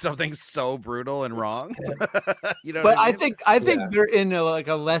just do something so brutal and wrong. But I think they're in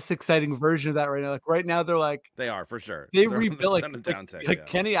a less exciting version of that right now. Like right now, they're like they are for sure. They rebuilt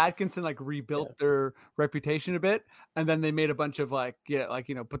Kenny Atkinson rebuilt their reputation a bit, and then they made a bunch of put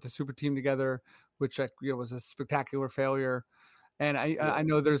the super team together, which was a spectacular failure. And I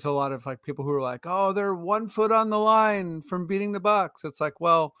know there's a lot of people who are like, oh, they're 1 foot on the line from beating the Bucks. It's like,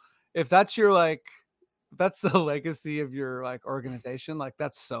 well, if that's your that's the legacy of your organization,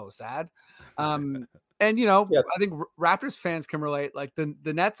 that's so sad. And I think Raptors fans can relate. Like the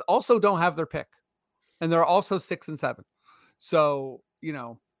Nets also don't have their pick, and they're also 6 and 7. So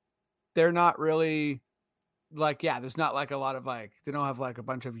they're not really there's not a lot of they don't have a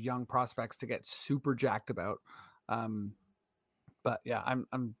bunch of young prospects to get super jacked about. But yeah,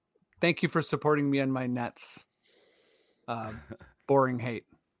 I'm Thank you for supporting me and my Nets. Boring hate.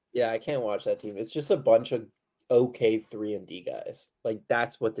 Yeah, I can't watch that team. It's just a bunch of okay 3-and-D guys. Like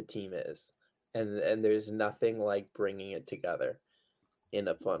that's what the team is. And there's nothing like bringing it together in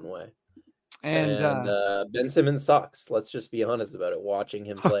a fun way. And Ben Simmons sucks. Let's just be honest about it. Watching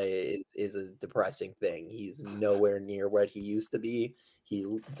him play is a depressing thing. He's nowhere near what he used to be. He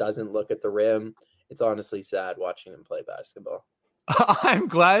doesn't look at the rim. It's honestly sad watching him play basketball. I'm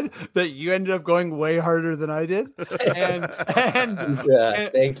glad that you ended up going way harder than I did. And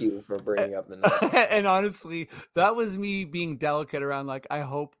thank you for bringing up the Nets. And honestly, that was me being delicate around like I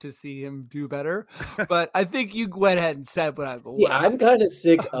hope to see him do better. But I think you went ahead and said what I'm kind of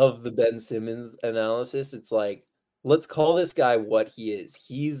sick of the Ben Simmons analysis. It's like, let's call this guy what he is.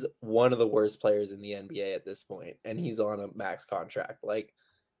 He's one of the worst players in the NBA at this point, and he's on a max contract. Like,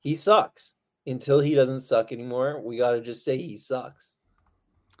 he sucks. Until he doesn't suck anymore, we got to just say he sucks.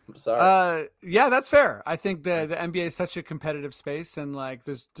 I'm sorry. Yeah, that's fair. I think the NBA is such a competitive space, and like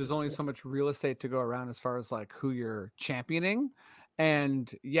there's only so much real estate to go around as far as like who you're championing.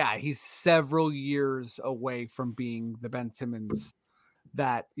 And yeah, he's several years away from being the Ben Simmons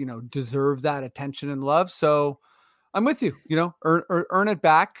that, you know, deserve that attention and love. So I'm with you, you know, earn it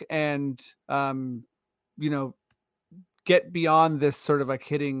back and, you know, get beyond this sort of like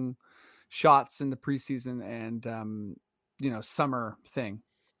hitting shots in the preseason and, you know, summer thing.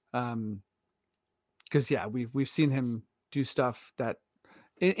 Cause yeah, we've seen him do stuff that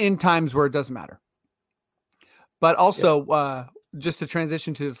in times where it doesn't matter, but also, just to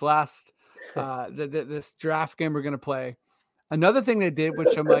transition to this last, this draft game we're going to play. Another thing they did,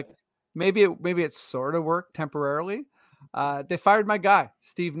 which I'm like, maybe it sort of worked temporarily. They fired my guy,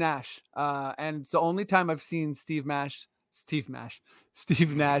 Steve Nash. And it's the only time I've seen Steve Nash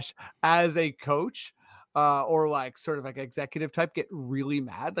as a coach, or like sort of like executive type get really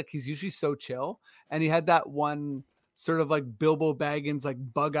mad. Like he's usually so chill. And he had that one sort of like Bilbo Baggins, like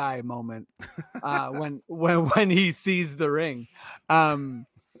bug eye moment, when he sees the ring.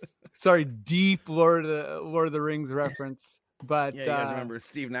 Sorry, deep Lord of the Rings reference. But yeah, you guys remember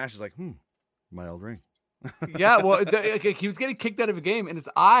Steve Nash is like, my old ring. Yeah, well, he was getting kicked out of a game, and his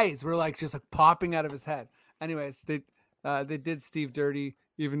eyes were like just like popping out of his head. Anyways, they did Steve dirty,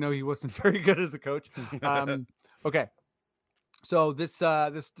 even though he wasn't very good as a coach. Okay, so this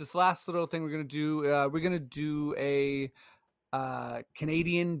last little thing we're gonna do a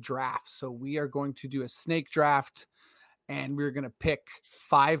Canadian draft. So we are going to do a snake draft, and we're gonna pick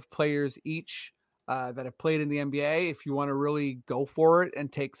 5 players each that have played in the NBA. If you want to really go for it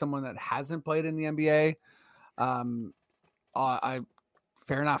and take someone that hasn't played in the NBA,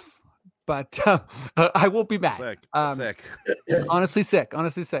 fair enough. But I won't be mad. Sick. Honestly sick. If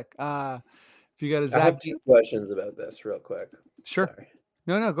you got a Zach, I have 2 questions about this real quick. Sure. Sorry.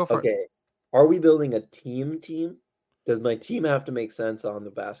 No, go for it. Okay. Are we building a team? Does my team have to make sense on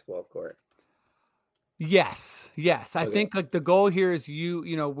the basketball court? Yes. I think like the goal here is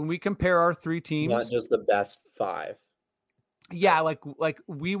you know, when we compare our 3 teams, not just the best 5. Yeah, like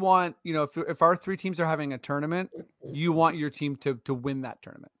we want, you know, if our 3 teams are having a tournament, you want your team to win that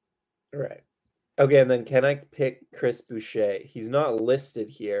tournament. Right. Okay, and then can I pick Chris Boucher? He's not listed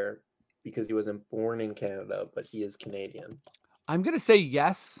here because he wasn't born in Canada, but he is Canadian. I'm gonna say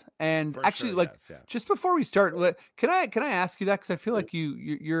yes, and For actually, sure, like, yes, yeah. just before we start, can I ask you that, because I feel like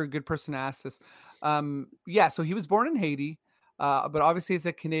you're a good person to ask this. Yeah, so he was born in Haiti, but obviously he's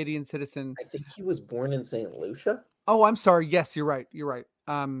a Canadian citizen. I think he was born in St. Lucia. Oh, I'm sorry. Yes, you're right. Yeah.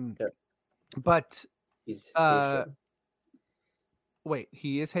 But He's Haitian. wait,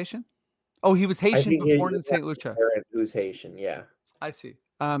 he is Haitian? Oh, he was Haitian but born in St. Lucia. Who's Haitian? Yeah, I see.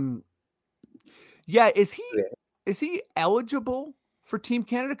 Yeah, is he eligible for Team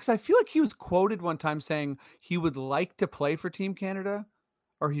Canada? Because I feel like he was quoted one time saying he would like to play for Team Canada,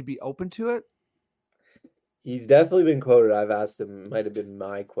 or he'd be open to it. he's definitely been quoted. I've asked him. Might have been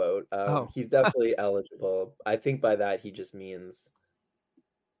my quote. He's definitely eligible. I think by that he just means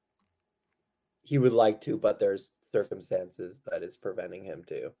he would like to, but there's circumstances that is preventing him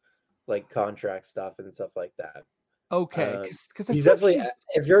to, like contract stuff and stuff like that. Okay, because he's definitely.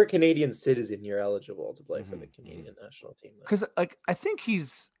 If you're a Canadian citizen, you're eligible to play for the Canadian national team. Because like I think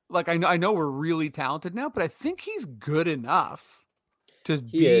he's like I know we're really talented now, but I think he's good enough to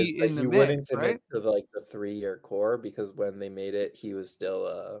be in the mix, wouldn't commit right? to like the 3-year core because when they made it, he was still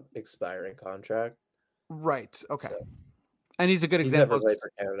a expiring contract. Right. Okay. So, and he's a good he's example. Never played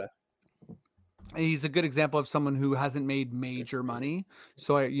for Canada. He's a good example of someone who hasn't made major money,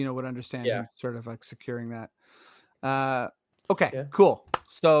 so I would understand him sort of like securing that. Okay, cool.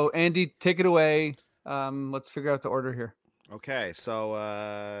 So Andy, take it away. Let's figure out the order here. Okay, so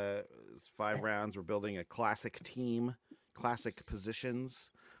it's 5 rounds. We're building a classic team, classic positions.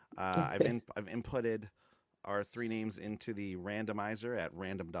 I've inputted our 3 names into the randomizer at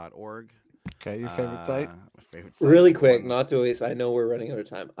random.org. Okay, your favorite site? My favorite site. Really the quick, one- not to waste. I know we're running out of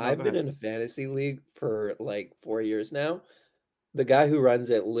time. No, I've go been ahead. in a fantasy league for like 4 years now. The guy who runs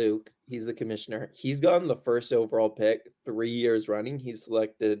it, Luke, he's the commissioner. He's gotten the first overall pick 3 years running. He's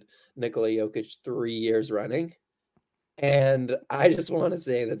selected Nikola Jokic 3 years running. And I just want to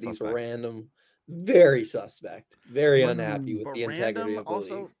say that these Suspect. random, very suspect, very unhappy with But the integrity random of the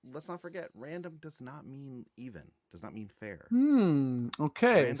also, league. let's not forget, random does not mean even, does not mean fair.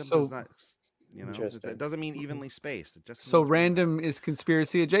 Okay, Random so does not, you know, Interesting. it doesn't mean evenly spaced. It just so means random is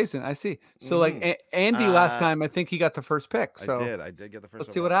conspiracy adjacent. I see. So like Mhm. Andy last time, I think he got the first pick. So I did get the first.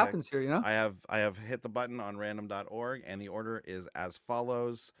 let's see what overall pick. happens here. You know. I have hit the button on random.org, and the order is as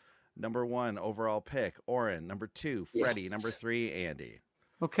follows: number 1 overall pick, Oren; number 2, Freddie; Yes. number 3, Andy.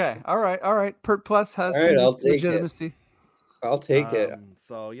 Okay. All right. Pert Plus has All right, some I'll take it. legitimacy. I'll take it.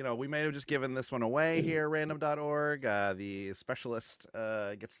 So, you know, we may have just given this one away here, random.org. The specialist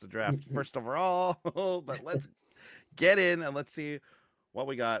gets the draft first overall, but let's get in and let's see what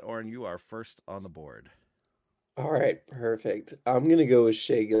we got. Oren, you are first on the board. All right, perfect. I'm gonna go with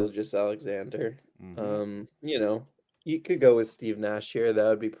Shea Gilgeous-Alexander. Mhm. You know, you could go with Steve Nash here. That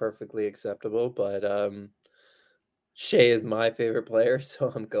would be perfectly acceptable. But Shea is my favorite player,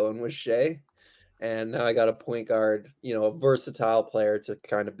 so I'm going with Shea. And now I got a point guard, you know, a versatile player to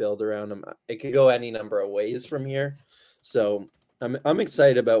kind of build around him. It could go any number of ways from here. So I'm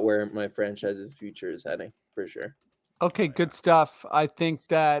excited about where my franchise's future is heading for sure. Okay, good stuff. I think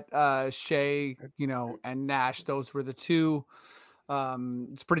that Shea, you know, and Nash, those were the two.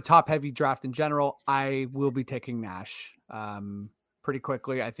 It's a pretty top heavy draft in general. I will be taking Nash pretty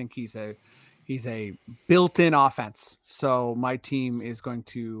quickly. I think he's a built-in offense. So my team is going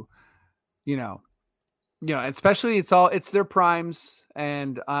to, you know, especially it's their primes,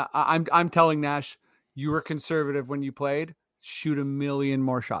 and I'm telling Nash, you were conservative when you played. Shoot a million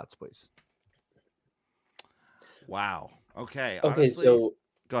more shots, please. Wow. Okay. Okay, Honestly, so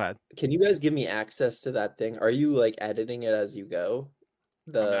go ahead. can you guys give me access to that thing? Are you like editing it as you go?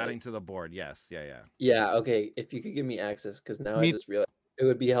 I'm adding to the board. Yes. Yeah. Yeah, okay. If you could give me access, because now I Me- just realized it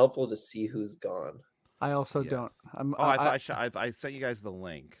would be helpful to see who's gone. I also don't. Yes. I sent you guys the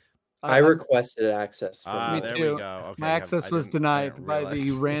link. I requested access from Me There too. we go. Okay. My access was I denied didn't by the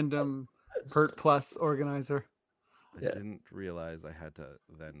realize. random Pert Plus organizer. I didn't realize I had to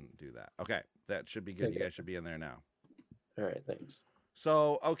then do that. Okay, that should be good. Okay. You guys should be in there now. All right, thanks.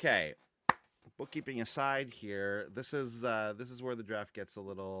 So, okay, bookkeeping aside here, this is where the draft gets a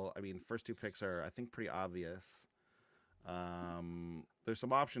little. I mean, first 2 picks are, I think, pretty obvious. There's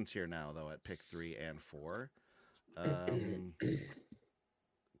some options here now, though, at pick 3 and 4.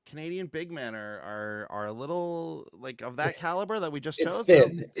 Canadian big men are a little like of that caliber that we just It's chose.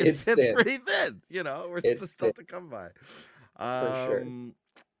 thin. It's thin. pretty thin, you know. It's tough to come by. For sure.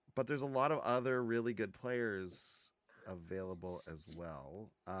 But there's a lot of other really good players available as well.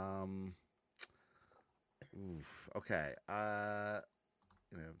 Okay.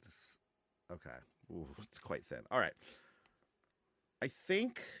 Okay. It's quite thin. All right. I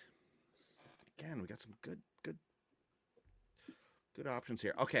think again we got some good options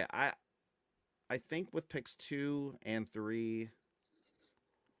here. Okay, I think with picks 2 and 3,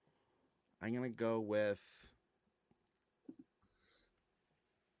 I'm gonna go with.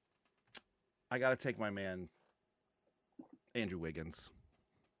 I gotta take my man, Andrew Wiggins.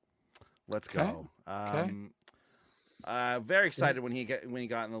 Let's go. Very excited when he got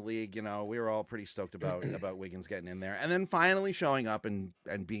in the league. You know, we were all pretty stoked about Wiggins getting in there, and then finally showing up and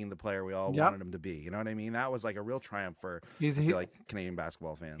being the player we all wanted him to be. You know what I mean? That was like a real triumph for like Canadian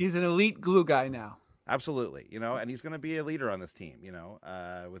basketball fans. He's an elite glue guy now. Absolutely, you know, and he's going to be a leader on this team. You know,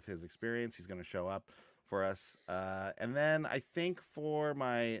 with his experience, he's going to show up for us. And then I think for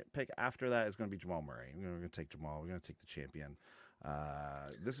my pick after that is going to be Jamal Murray. We're going to take Jamal. We're going to take the champion.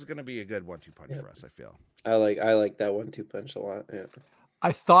 This is going to be a good 1-2 punch for us, I feel. I like that 1-2 punch a lot. Yeah.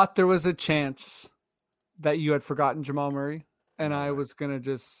 I thought there was a chance that you had forgotten Jamal Murray, and I was gonna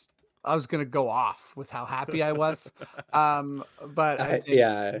go off with how happy I was. But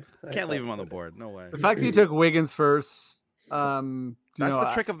I can't leave him on the board. No way. The fact that you took Wiggins first, that's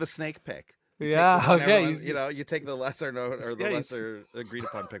the trick of the snake pick. Okay. You take the lesser or the lesser agreed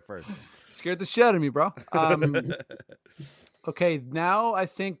upon pick first. Scared the shit out of me, bro. Okay, now I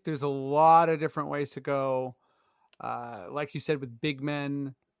think there's a lot of different ways to go. Like you said, with big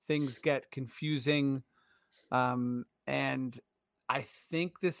men, things get confusing. And I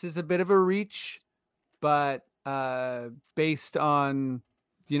think this is a bit of a reach, but based on,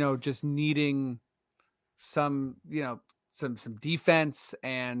 just needing some, some defense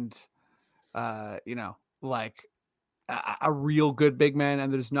and, like a real good big man,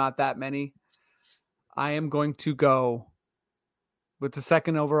 and there's not that many. I am going to go with the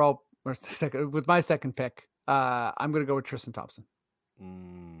second overall, or with my second pick. I'm going to go with Tristan Thompson.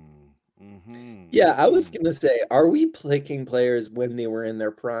 Yeah, I was gonna say, are we picking players when they were in their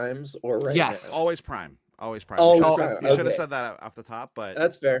primes or right Yes. now? Always prime. Always prime. Always We prime. should have Okay. said that off the top, but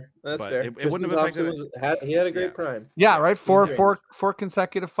That's fair. That's but fair. it Tristan wouldn't have affected Thompson he had a great prime. Yeah, right. Four He's four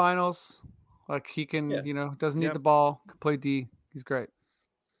consecutive finals. Like he can, Yeah. Doesn't need Yep. the ball, can play D. He's great.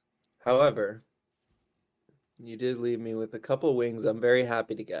 However, you did leave me with a couple wings I'm very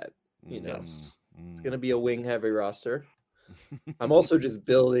happy to get. It's gonna be a wing heavy roster. I'm also just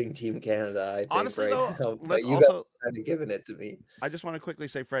building Team Canada, I think, Honestly, right though, now. But let's you also guys kind of giving it to me. I just want to quickly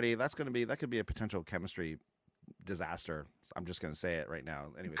say, Freddie, that could be a potential chemistry disaster. I'm just gonna say it right now.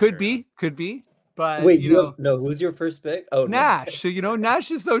 Anyway, Could be. But Wait, who's your first pick? Oh, Nash. So Nash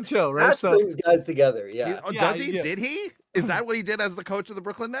is so chill, right? Nash brings guys together. Yeah. Does he? Did he? Is that what he did as the coach of the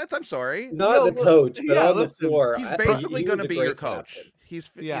Brooklyn Nets? I'm sorry. Not the coach, but on the floor. He's basically going to be your coach. Captain.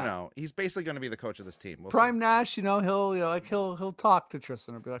 He's basically going to be the coach of this team. We'll Prime see. Nash, he'll talk to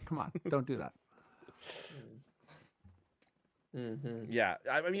Tristan and be like, "Come on, don't do that." Mm-hmm. Yeah,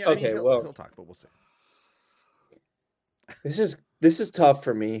 I mean, okay, he'll talk, but we'll see. This is tough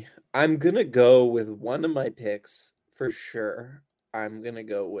for me. I'm gonna go with one of my picks for sure. I'm gonna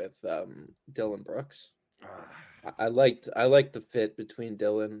go with Dylan Brooks. I liked the fit between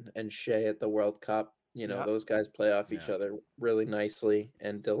Dylan and Shea at the World Cup. Those guys play off each other really nicely,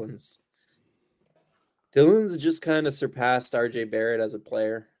 and Dylan's just kind of surpassed RJ Barrett as a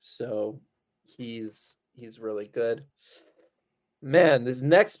player, so he's really good. Man, this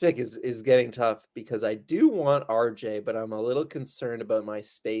next pick is getting tough because I do want RJ, but I'm a little concerned about my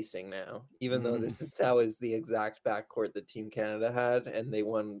spacing now. Even though that was the exact backcourt that Team Canada had, and they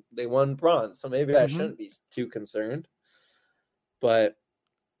won bronze, so maybe I shouldn't be too concerned. But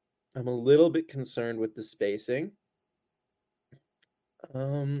I'm a little bit concerned with the spacing.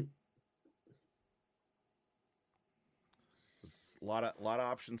 A lot of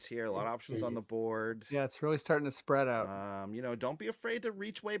options here, a lot of options on the board. Yeah, it's really starting to spread out. Don't be afraid to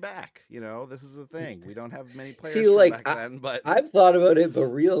reach way back. This is the thing. We don't have many players back then, but I've thought about it, but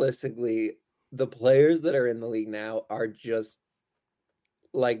realistically, the players that are in the league now are just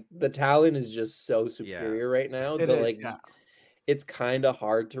like the talent is just so superior right now. It's kind of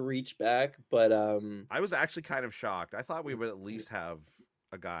hard to reach back, but I was actually kind of shocked. I thought we would at least have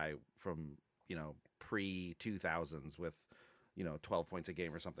a guy from, pre-2000s with 12 points a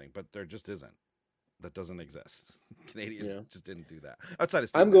game or something, but there just isn't. That doesn't exist. Canadians just didn't do that. Outside of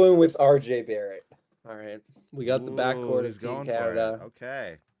Steve I'm going with RJ Barrett. All right. We got the backcourt of Team Canada.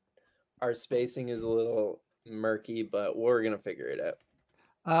 Okay. Our spacing is a little murky, but we're going to figure it out.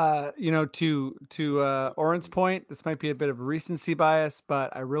 To Oren's point, this might be a bit of recency bias,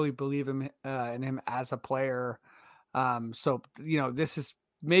 but I really believe in him as a player. So this is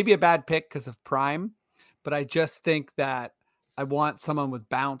maybe a bad pick because of prime, but I just think that I want someone with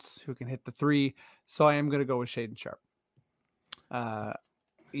bounce who can hit the three. So I am going to go with Shaedon Sharp.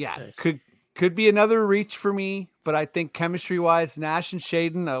 Nice. Could be another reach for me, but I think chemistry wise, Nash and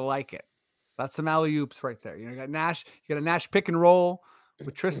Shaedon, I like it. That's some alley oops right there. You got Nash, you got a Nash pick and roll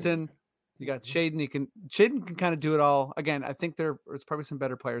with Tristan. You got Shaedon. Shaedon can kind of do it all. Again, I think there's probably some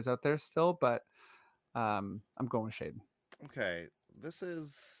better players out there still, but I'm going with Shaedon. Okay, this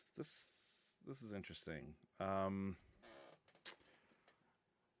is interesting.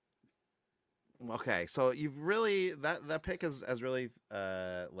 Okay, so you've really that pick has really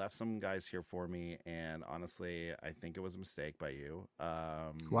left some guys here for me, and honestly, I think it was a mistake by you.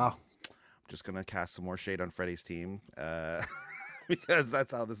 Wow. I'm just gonna cast some more shade on Freddie's team because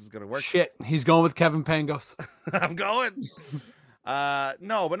that's how this is gonna work. Shit, he's going with Kevin Pangos. I'm going.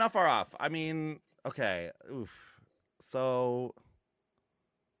 No, but not far off. I mean, okay. Oof. So,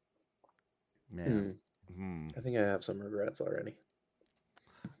 man, I think I have some regrets already.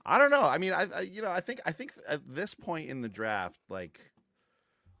 I don't know. I mean, I think at this point in the draft, like,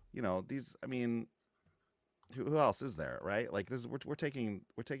 these. I mean, who else is there, right? Like, this, we're taking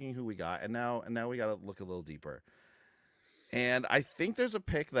who we got, and now we got to look a little deeper. And I think there's a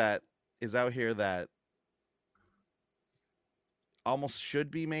pick that is out here that almost should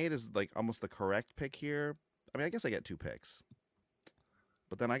be made as like almost the correct pick here. I mean, I guess I get two picks,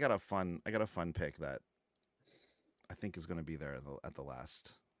 but then I got a fun pick that I think is going to be there at the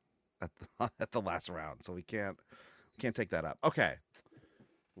last round. So we can't take that up. Okay.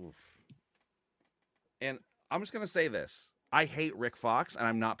 Oof. And I'm just gonna say this. I hate Rick Fox, and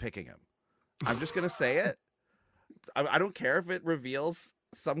I'm not picking him. I'm just gonna say it. I don't care if it reveals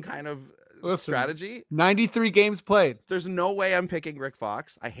some kind of strategy. 93 games played. There's no way I'm picking Rick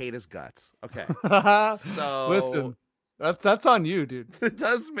Fox. I hate his guts. Okay. So listen, that's on you, dude. It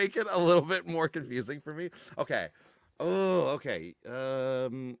does make it a little bit more confusing for me. Okay. Oh, okay.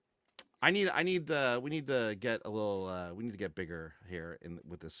 We need to get a little we need to get bigger here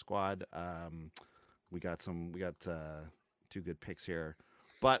with this squad. We got two good picks here.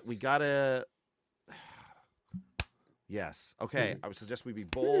 But we gotta yes. Okay. I would suggest we be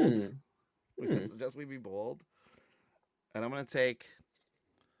bold. Suggest we be bold. And I'm gonna take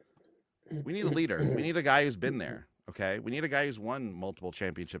we need a leader. We need a guy who's been there. Okay. We need a guy who's won multiple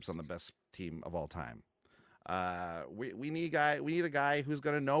championships on the best team of all time. We need a guy who's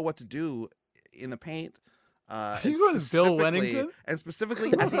gonna know what to do in the paint. You going to Bill Wennington? And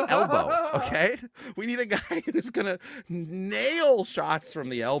specifically at the elbow. Okay. We need a guy who's gonna nail shots from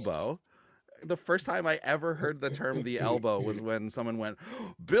the elbow. The first time I ever heard the term the elbow was when someone went,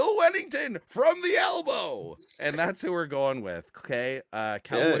 Bill Wennington from the elbow. And that's who we're going with. Okay.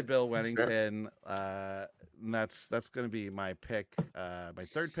 Cowboy Bill Wennington. That's going to be my pick, my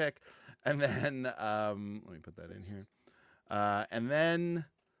third pick. And then, let me put that in here. And then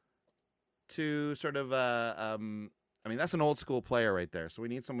to sort of, that's an old school player right there. So we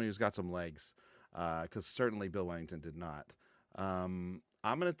need someone who's got some legs. Because certainly Bill Wennington did not.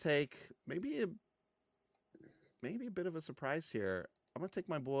 I'm gonna take maybe a bit of a surprise here. I'm gonna take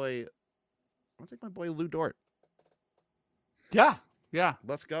my boy Lou Dort. Yeah.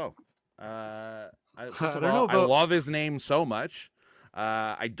 Let's go. I about... love his name so much.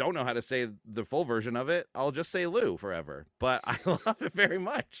 I don't know how to say the full version of it. I'll just say Lou forever. But I love it very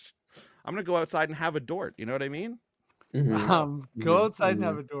much. I'm gonna go outside and have a Dort. You know what I mean? Go outside and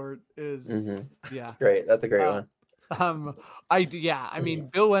have a Dort is That's great. That's a great one. I mean,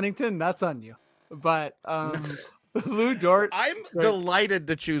 Bill Wennington, that's on you. But Lou Dort. I'm delighted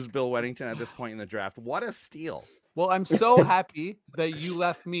to choose Bill Wennington at this point in the draft. What a steal. Well, I'm so happy that you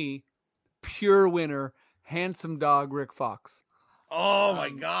left me pure winner, handsome dog Rick Fox. Oh my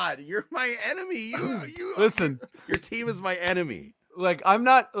God, you're my enemy. You listen. Your team is my enemy. Like I don't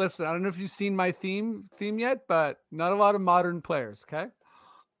know if you've seen my theme yet, but not a lot of modern players, okay?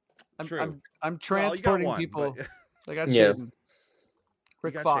 I'm transporting people. But... I got Shaden.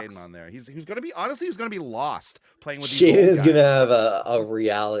 Rick Fox. Shaden on there. He's gonna be lost playing with these Shaden old is guys. gonna have a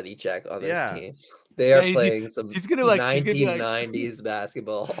reality check on this team. They are playing some 1990s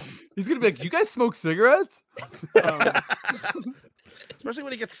basketball. He's gonna be like, "You guys smoke cigarettes?" Especially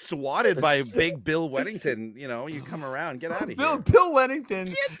when he gets swatted by big Bill Wennington. You know, you come around, get out of here. Bill Wennington.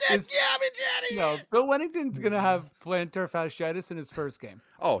 Get that garbage out of here. No, Bill Wennington's gonna have plantar fasciitis in his first game.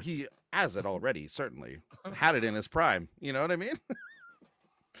 Oh, he has it already. Certainly had it in his prime. You know what I mean?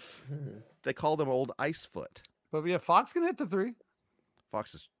 They called him Old Icefoot. But yeah, Fox can hit the three.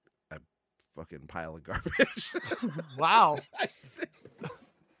 Fox is a fucking pile of garbage. Wow.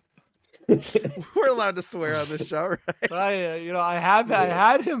 We're allowed to swear on this show, right? I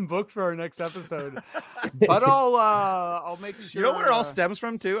had him booked for our next episode, but I'll make sure. You know where it all stems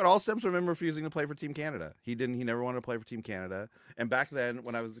from too? It all stems from him refusing to play for Team Canada. He never wanted to play for Team Canada. And back then,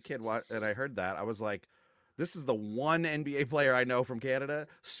 when I was a kid, and I heard that, I was like, "This is the one NBA player I know from Canada.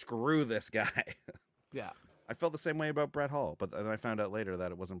 Screw this guy." Yeah, I felt the same way about Brett Hull, but then I found out later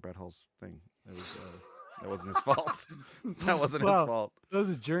that it wasn't Brett Hull's thing. It was. That wasn't his fault. That wasn't his fault. That was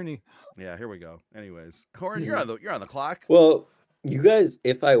a journey. Yeah, here we go. Anyways, Horan, you're on the clock. Well, you guys,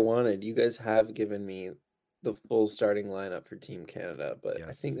 if I wanted, you guys have given me the full starting lineup for Team Canada, but yes,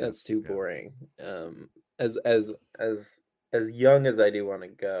 I think that's too boring. As young as I do want to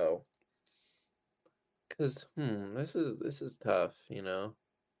go, because this is tough. You know,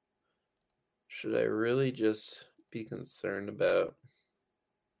 should I really just be concerned about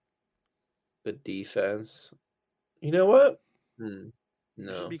the defense? You know what? No.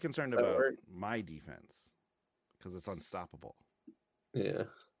 You should be concerned about my defense because it's unstoppable. Yeah.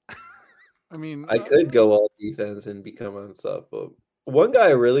 I mean, I could go all defense and become unstoppable. One guy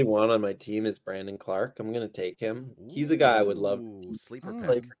I really want on my team is Brandon Clark. I'm going to take him. He's a guy I would love to sleeper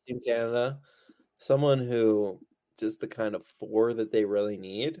play for Team Canada. Someone who just the kind of four that they really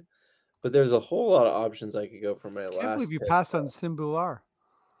need. But there's a whole lot of options I could go for my last. I can't believe you passed on Simbular.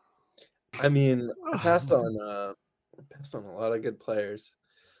 I mean, I passed on a lot of good players.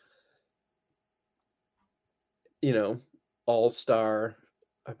 You know, All-Star.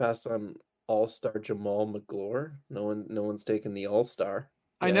 I passed on All-Star Jamal McGlure. No one's taken the All-Star.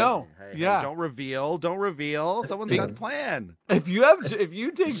 I Yeah. know. Hey, Yeah. don't reveal. Someone's got a plan. If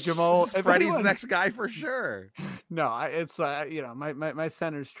you take Jamal, This is Freddie's next guy for sure. No, it's my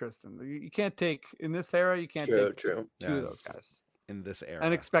center's Tristan. You can't take in this era. You can't True, take true. two of those guys In this era.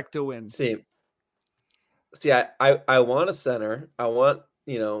 and expect to win. See, I want a center. I want,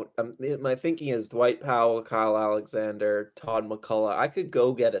 my thinking is Dwight Powell, Kyle Alexander, Todd McCullough. I could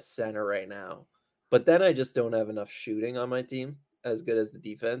go get a center right now, but then I just don't have enough shooting on my team, as good as the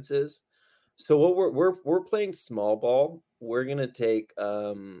defense is. So what we're playing small ball. We're gonna take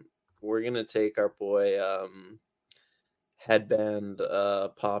our boy headband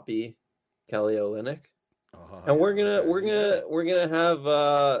Poppy Kelly Olynyk, and we're gonna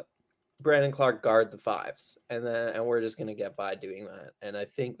have Brandon Clark guard the fives, and we're just gonna get by doing that. And I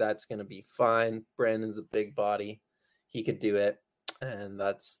think that's gonna be fine. Brandon's a big body; he could do it, and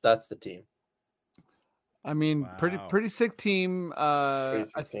that's the team. I mean, pretty sick team. Pretty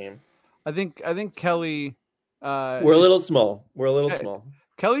sick team. I think Kelly. We're a little small.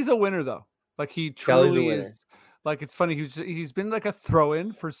 Kelly's a winner though. Like he truly is. Like it's funny. He's been like a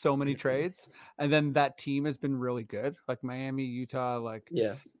throw-in for so many trades, and then that team has been really good. Like Miami, Utah. Like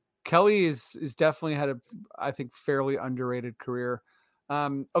yeah. Kelly is definitely had I think fairly underrated career.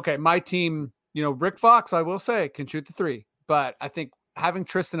 Okay, my team, Rick Fox, I will say, can shoot the three, but I think having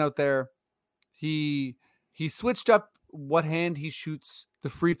Tristan out there, he switched up what hand he shoots the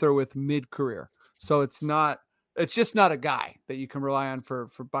free throw with mid-career. So it's just not a guy that you can rely on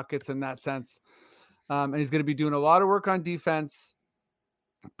for buckets in that sense. And he's going to be doing a lot of work on defense.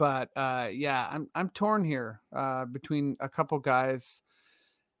 But I'm torn here between a couple guys.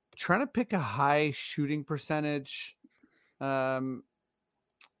 Trying to pick a high shooting percentage. And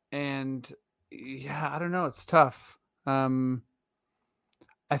yeah, I don't know. It's tough. I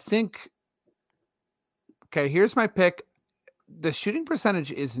think, okay, here's my pick. The shooting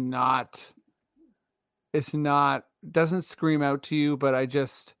percentage doesn't scream out to you, but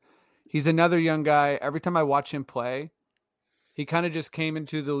he's another young guy. Every time I watch him play, he kind of just came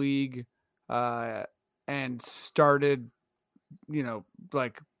into the league and started,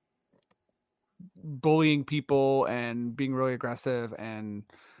 like bullying people and being really aggressive and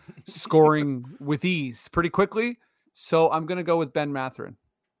scoring with ease pretty quickly. So I'm going to go with Ben Mathurin.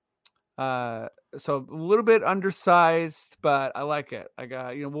 So a little bit undersized, but I like it. I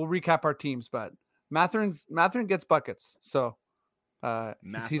got, we'll recap our teams, but Mathurin gets buckets. So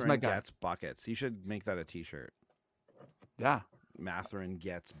he's my guy. Gets buckets. You should make that a t-shirt. Yeah. Mathurin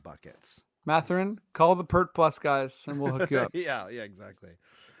gets buckets. Mathurin, call the Pert Plus guys and we'll hook you up. yeah, exactly.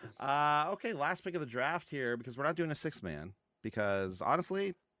 Okay, last pick of the draft here, because we're not doing a 6-man, because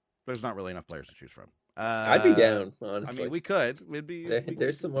honestly, there's not really enough players to choose from. I'd be down, honestly. I mean, we could.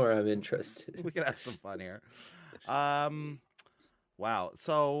 There's some more I'm interested. We could have some fun here. Wow.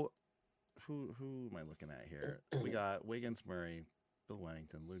 So, who am I looking at here? We got Wiggins, Murray, Bill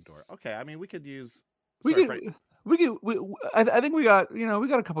Wennington, Lou Dort. Okay, I mean, we could use. I think we got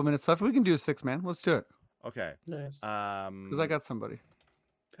a couple minutes left. We can do a 6-man. Let's do it. Okay. Nice. Because I got somebody.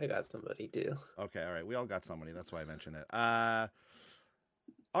 I got somebody too. Okay. All right. We all got somebody. That's why I mentioned it.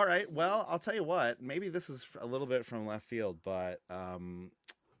 All right. Well, I'll tell you what. Maybe this is a little bit from left field, but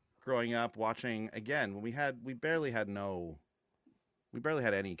growing up watching again, when we barely had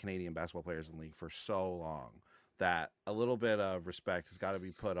any Canadian basketball players in the league for so long that a little bit of respect has got to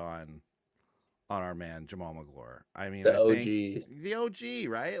be put on our man Jamal McGlure. I mean, the OG,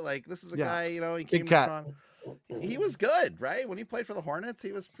 right? Like this is a guy, he came to Toronto. He was good, right? When he played for the Hornets,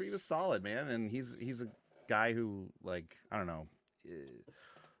 he was solid, man. And he's a guy who, like, I don't know,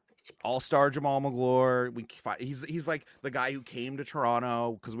 all-star Jamal McGlure. He's like the guy who came to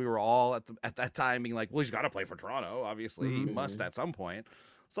Toronto because we were all at that time being like, well, he's got to play for Toronto. Obviously, he must at some point.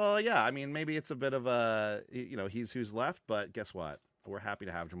 So yeah, I mean, maybe it's a bit of a he's who's left, but guess what? We're happy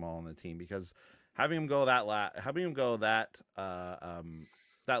to have Jamal on the team because having him go that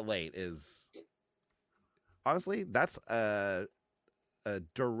late is honestly that's a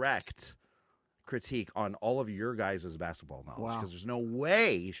direct critique on all of your guys' basketball knowledge because there's no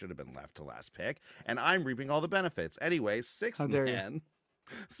way he should have been left to last pick, and I'm reaping all the benefits. Anyway, 6th man.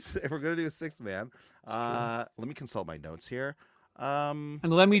 We're gonna do a 6th man. Let me consult my notes here. And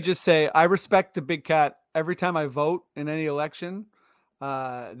let me just say, I respect the Big Cat. Every time I vote in any election,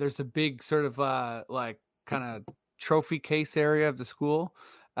 there's a big sort of like kind of trophy case area of the school,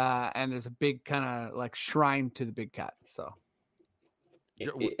 and there's a big kind of like shrine to the Big Cat. So.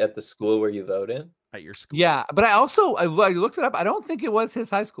 At the school where you vote in? At your school? Yeah, but I looked it up. I don't think it was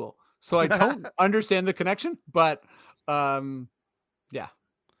his high school, so I don't understand the connection. But yeah.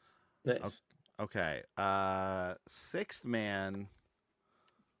 Nice. Okay. 6th man.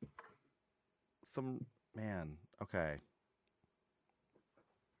 some man. Okay.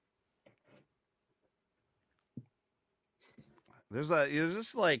 There's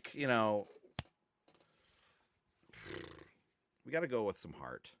just like, we got to go with some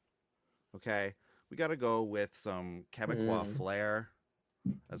heart. Okay. We got to go with some Quebecois flair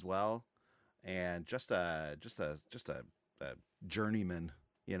as well. And just a journeyman,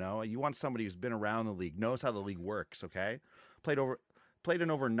 you want somebody who's been around the league, knows how the league works. Okay. Played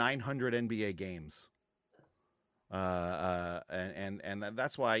in over 900 NBA games. And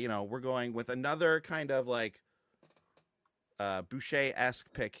that's why, we're going with another kind of like,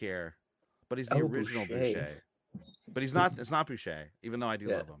 Boucher-esque pick here, but he's the original Boucher. But it's not Boucher, even though I do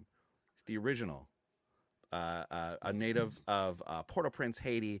love him. It's the original. A native of Port-au-Prince,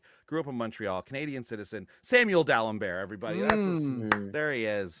 Haiti, grew up in Montreal, Canadian citizen, Samuel D'Alembert, everybody. There he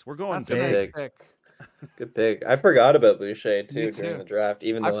is. We're going big. Nice pick. Good pick. I forgot about Boucher Me during too. the draft,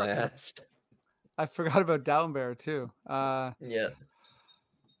 even though I asked. I forgot about D'Alembert too. Yeah.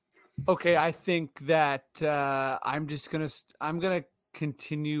 Okay, I think that I'm gonna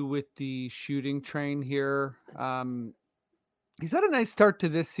continue with the shooting train here. He's had a nice start to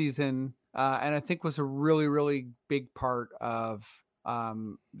this season, and I think was a really, really big part of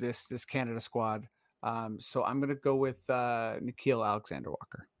this Canada squad. So I'm gonna go with Nickeil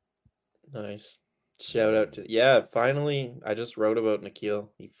Alexander-Walker. Nice. Shout out to finally. I just wrote about Nickeil.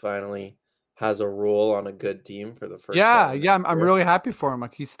 He finally has a role on a good team for the first time. Yeah, I'm really happy for him.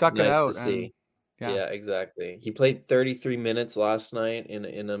 Like he stuck it out. Nice to see. Yeah, exactly. He played 33 minutes last night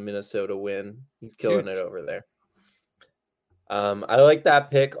in a Minnesota win. He's killing it over there. I like that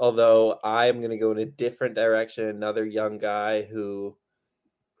pick, although I'm going to go in a different direction. Another young guy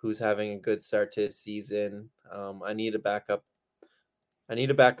who's having a good start to his season. I need a backup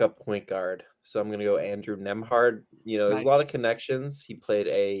point guard, so I'm going to go Andrew Nembhard. There's a lot of connections. He played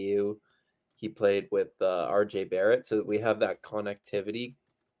AAU. He played with RJ Barrett, so we have that connectivity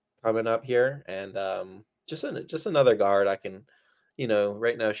coming up here, and just another guard I can.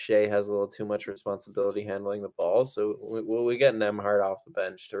 Right now Shea has a little too much responsibility handling the ball, so we get Nembhard off the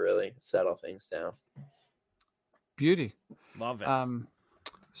bench to really settle things down. Beauty, love it.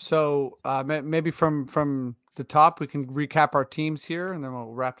 So maybe from the top we can recap our teams here, and then we'll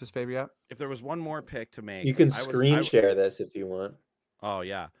wrap this baby up. If there was one more pick to make, you can screen share this if you want. Oh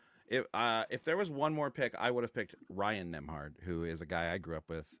yeah. If there was one more pick, I would have picked Ryan Nembhard, who is a guy I grew up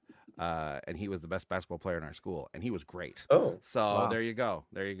with, and he was the best basketball player in our school, and he was great. Oh, so wow. There you go.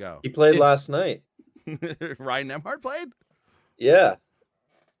 He played last night. Ryan Nembhard played? Yeah.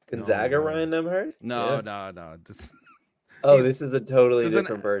 Gonzaga, no, Ryan Nembhard? No. This is a totally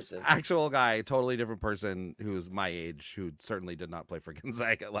different person. Actual guy, totally different person who's my age, who certainly did not play for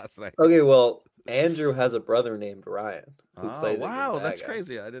Gonzaga last night. Okay, well, Andrew has a brother named Ryan who plays at wow, Gonzaga. That's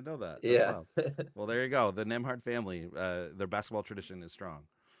crazy. I didn't know that. Yeah. Well, there you go. The Nembhard family, their basketball tradition is strong.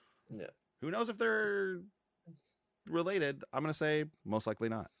 Yeah. Who knows if they're related? I'm going to say most likely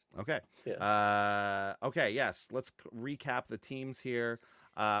not. Okay. Yeah. Okay, yes. Let's recap the teams here.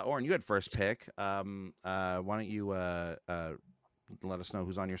 Oren, you had first pick. Why don't you let us know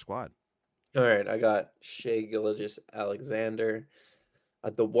who's on your squad? All right, I got Shea Gilgeous-Alexander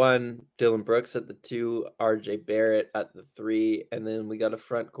at the 1, Dylan Brooks at the 2, RJ Barrett at the 3, and then we got a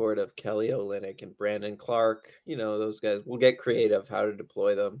front court of Kelly Olynyk and Brandon Clark. Those guys. We'll get creative how to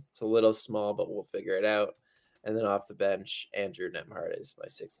deploy them. It's a little small, but we'll figure it out. And then off the bench, Andrew Nembhard is my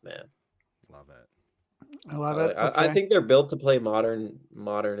 6th man. Love it. I love it. Okay. I think they're built to play modern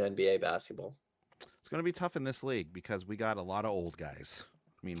NBA basketball. It's going to be tough in this league because we got a lot of old guys.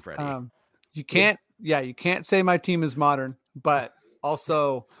 Me and Freddie. You can't say my team is modern, but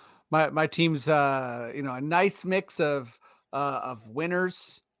also my team's a nice mix of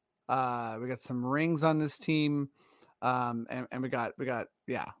winners. We got some rings on this team, and we got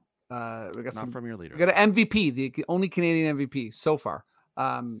Not some from your leader. We got an MVP, the only Canadian MVP so far.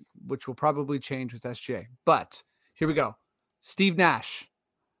 Which will probably change with SGA. But here we go. Steve Nash.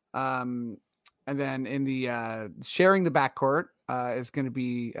 And then in the sharing the backcourt is going to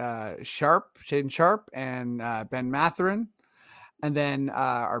be Shaden Sharp and Ben Mathurin. And then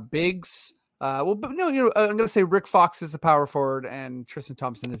our bigs. I'm going to say Rick Fox is the power forward and Tristan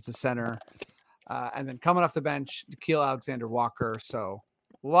Thompson is the center. And then coming off the bench, Nickeil Alexander-Walker. So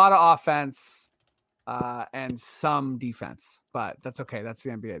a lot of offense. And some defense, but that's okay. That's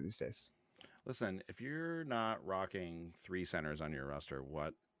the NBA these days. Listen, if you're not rocking 3 centers on your roster,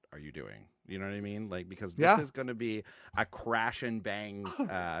 what are you doing? You know what I mean? Like, because this Yeah. is going to be a crash and bang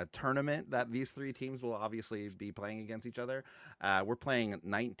tournament that these three teams will obviously be playing against each other. We're playing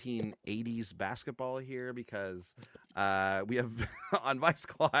 1980s basketball here because we have on my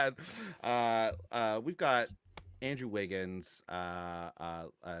squad, we've got Andrew Wiggins,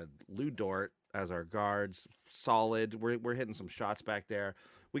 Lou Dort as our guards. Solid. We're hitting some shots back there.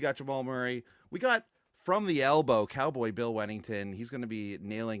 We got Jamal Murray. We got from the elbow, Cowboy Bill Wennington. He's going to be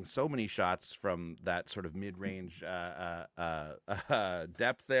nailing so many shots from that sort of mid-range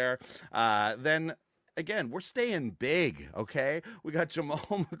depth there. Then again, we're staying big, okay? We got Jamal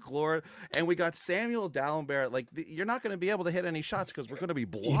McClure and we got Samuel Dallenberg. Like, you're not going to be able to hit any shots because we're going to be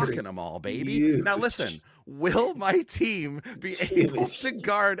blocking them all, baby. Huge. Now, listen, will my team be able to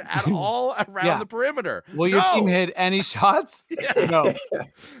guard at all around the perimeter? Will your team hit any shots? Yeah. No.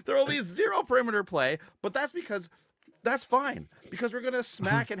 There will be zero perimeter play, but that's because that's fine because we're going to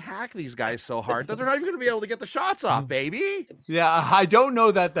smack and hack these guys so hard that they're not even going to be able to get the shots off, baby. Yeah, I don't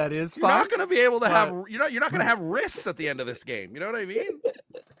know that is You're fine. not going to be able to have you're not going to have wrists at the end of this game. You know what I mean?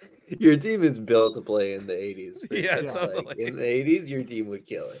 Your team is built to play in the 80s. Yeah, Like, totally. in the 80s, your team would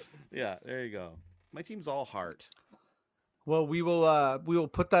kill it. Yeah, there you go. My team's all heart. Well, we will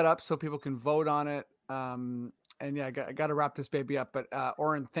put that up so people can vote on it. And yeah, I got to wrap this baby up. But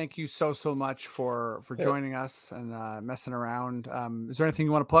Oren, thank you so much for joining us and messing around. Is there anything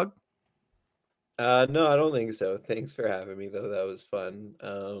you want to plug? No, I don't think so. Thanks for having me, though. That was fun.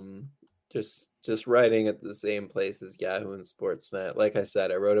 Just writing at the same place as Yahoo and Sportsnet. Like I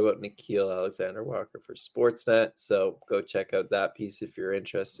said, I wrote about Nikhil Alexander Walker for Sportsnet, so go check out that piece if you're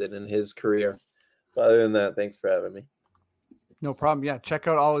interested in his career. But other than that, thanks for having me. No problem. Yeah, check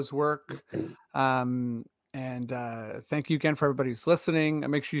out all his work. And thank you again for everybody who's listening.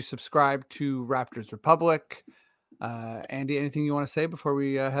 And make sure you subscribe to Raptors Republic. Andy, anything you want to say before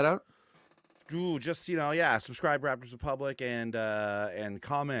we head out? Just subscribe Raptors Republic and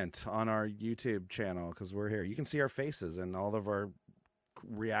comment on our YouTube channel because we're here. You can see our faces and all of our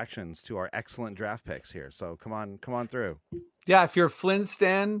reactions to our excellent draft picks here. So come on through. Yeah, if you're a Flynn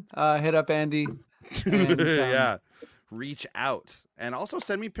stan, hit up Andy. And, yeah, reach out and also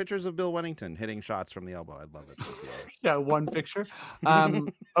send me pictures of Bill Wennington hitting shots from the elbow. I'd love it. Yeah, one picture.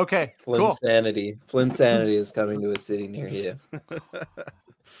 Okay, Flynn cool. Sanity is coming to a city near you.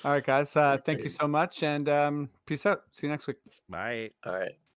 All right, guys. Thank you so much, and peace out. See you next week. Bye. All right.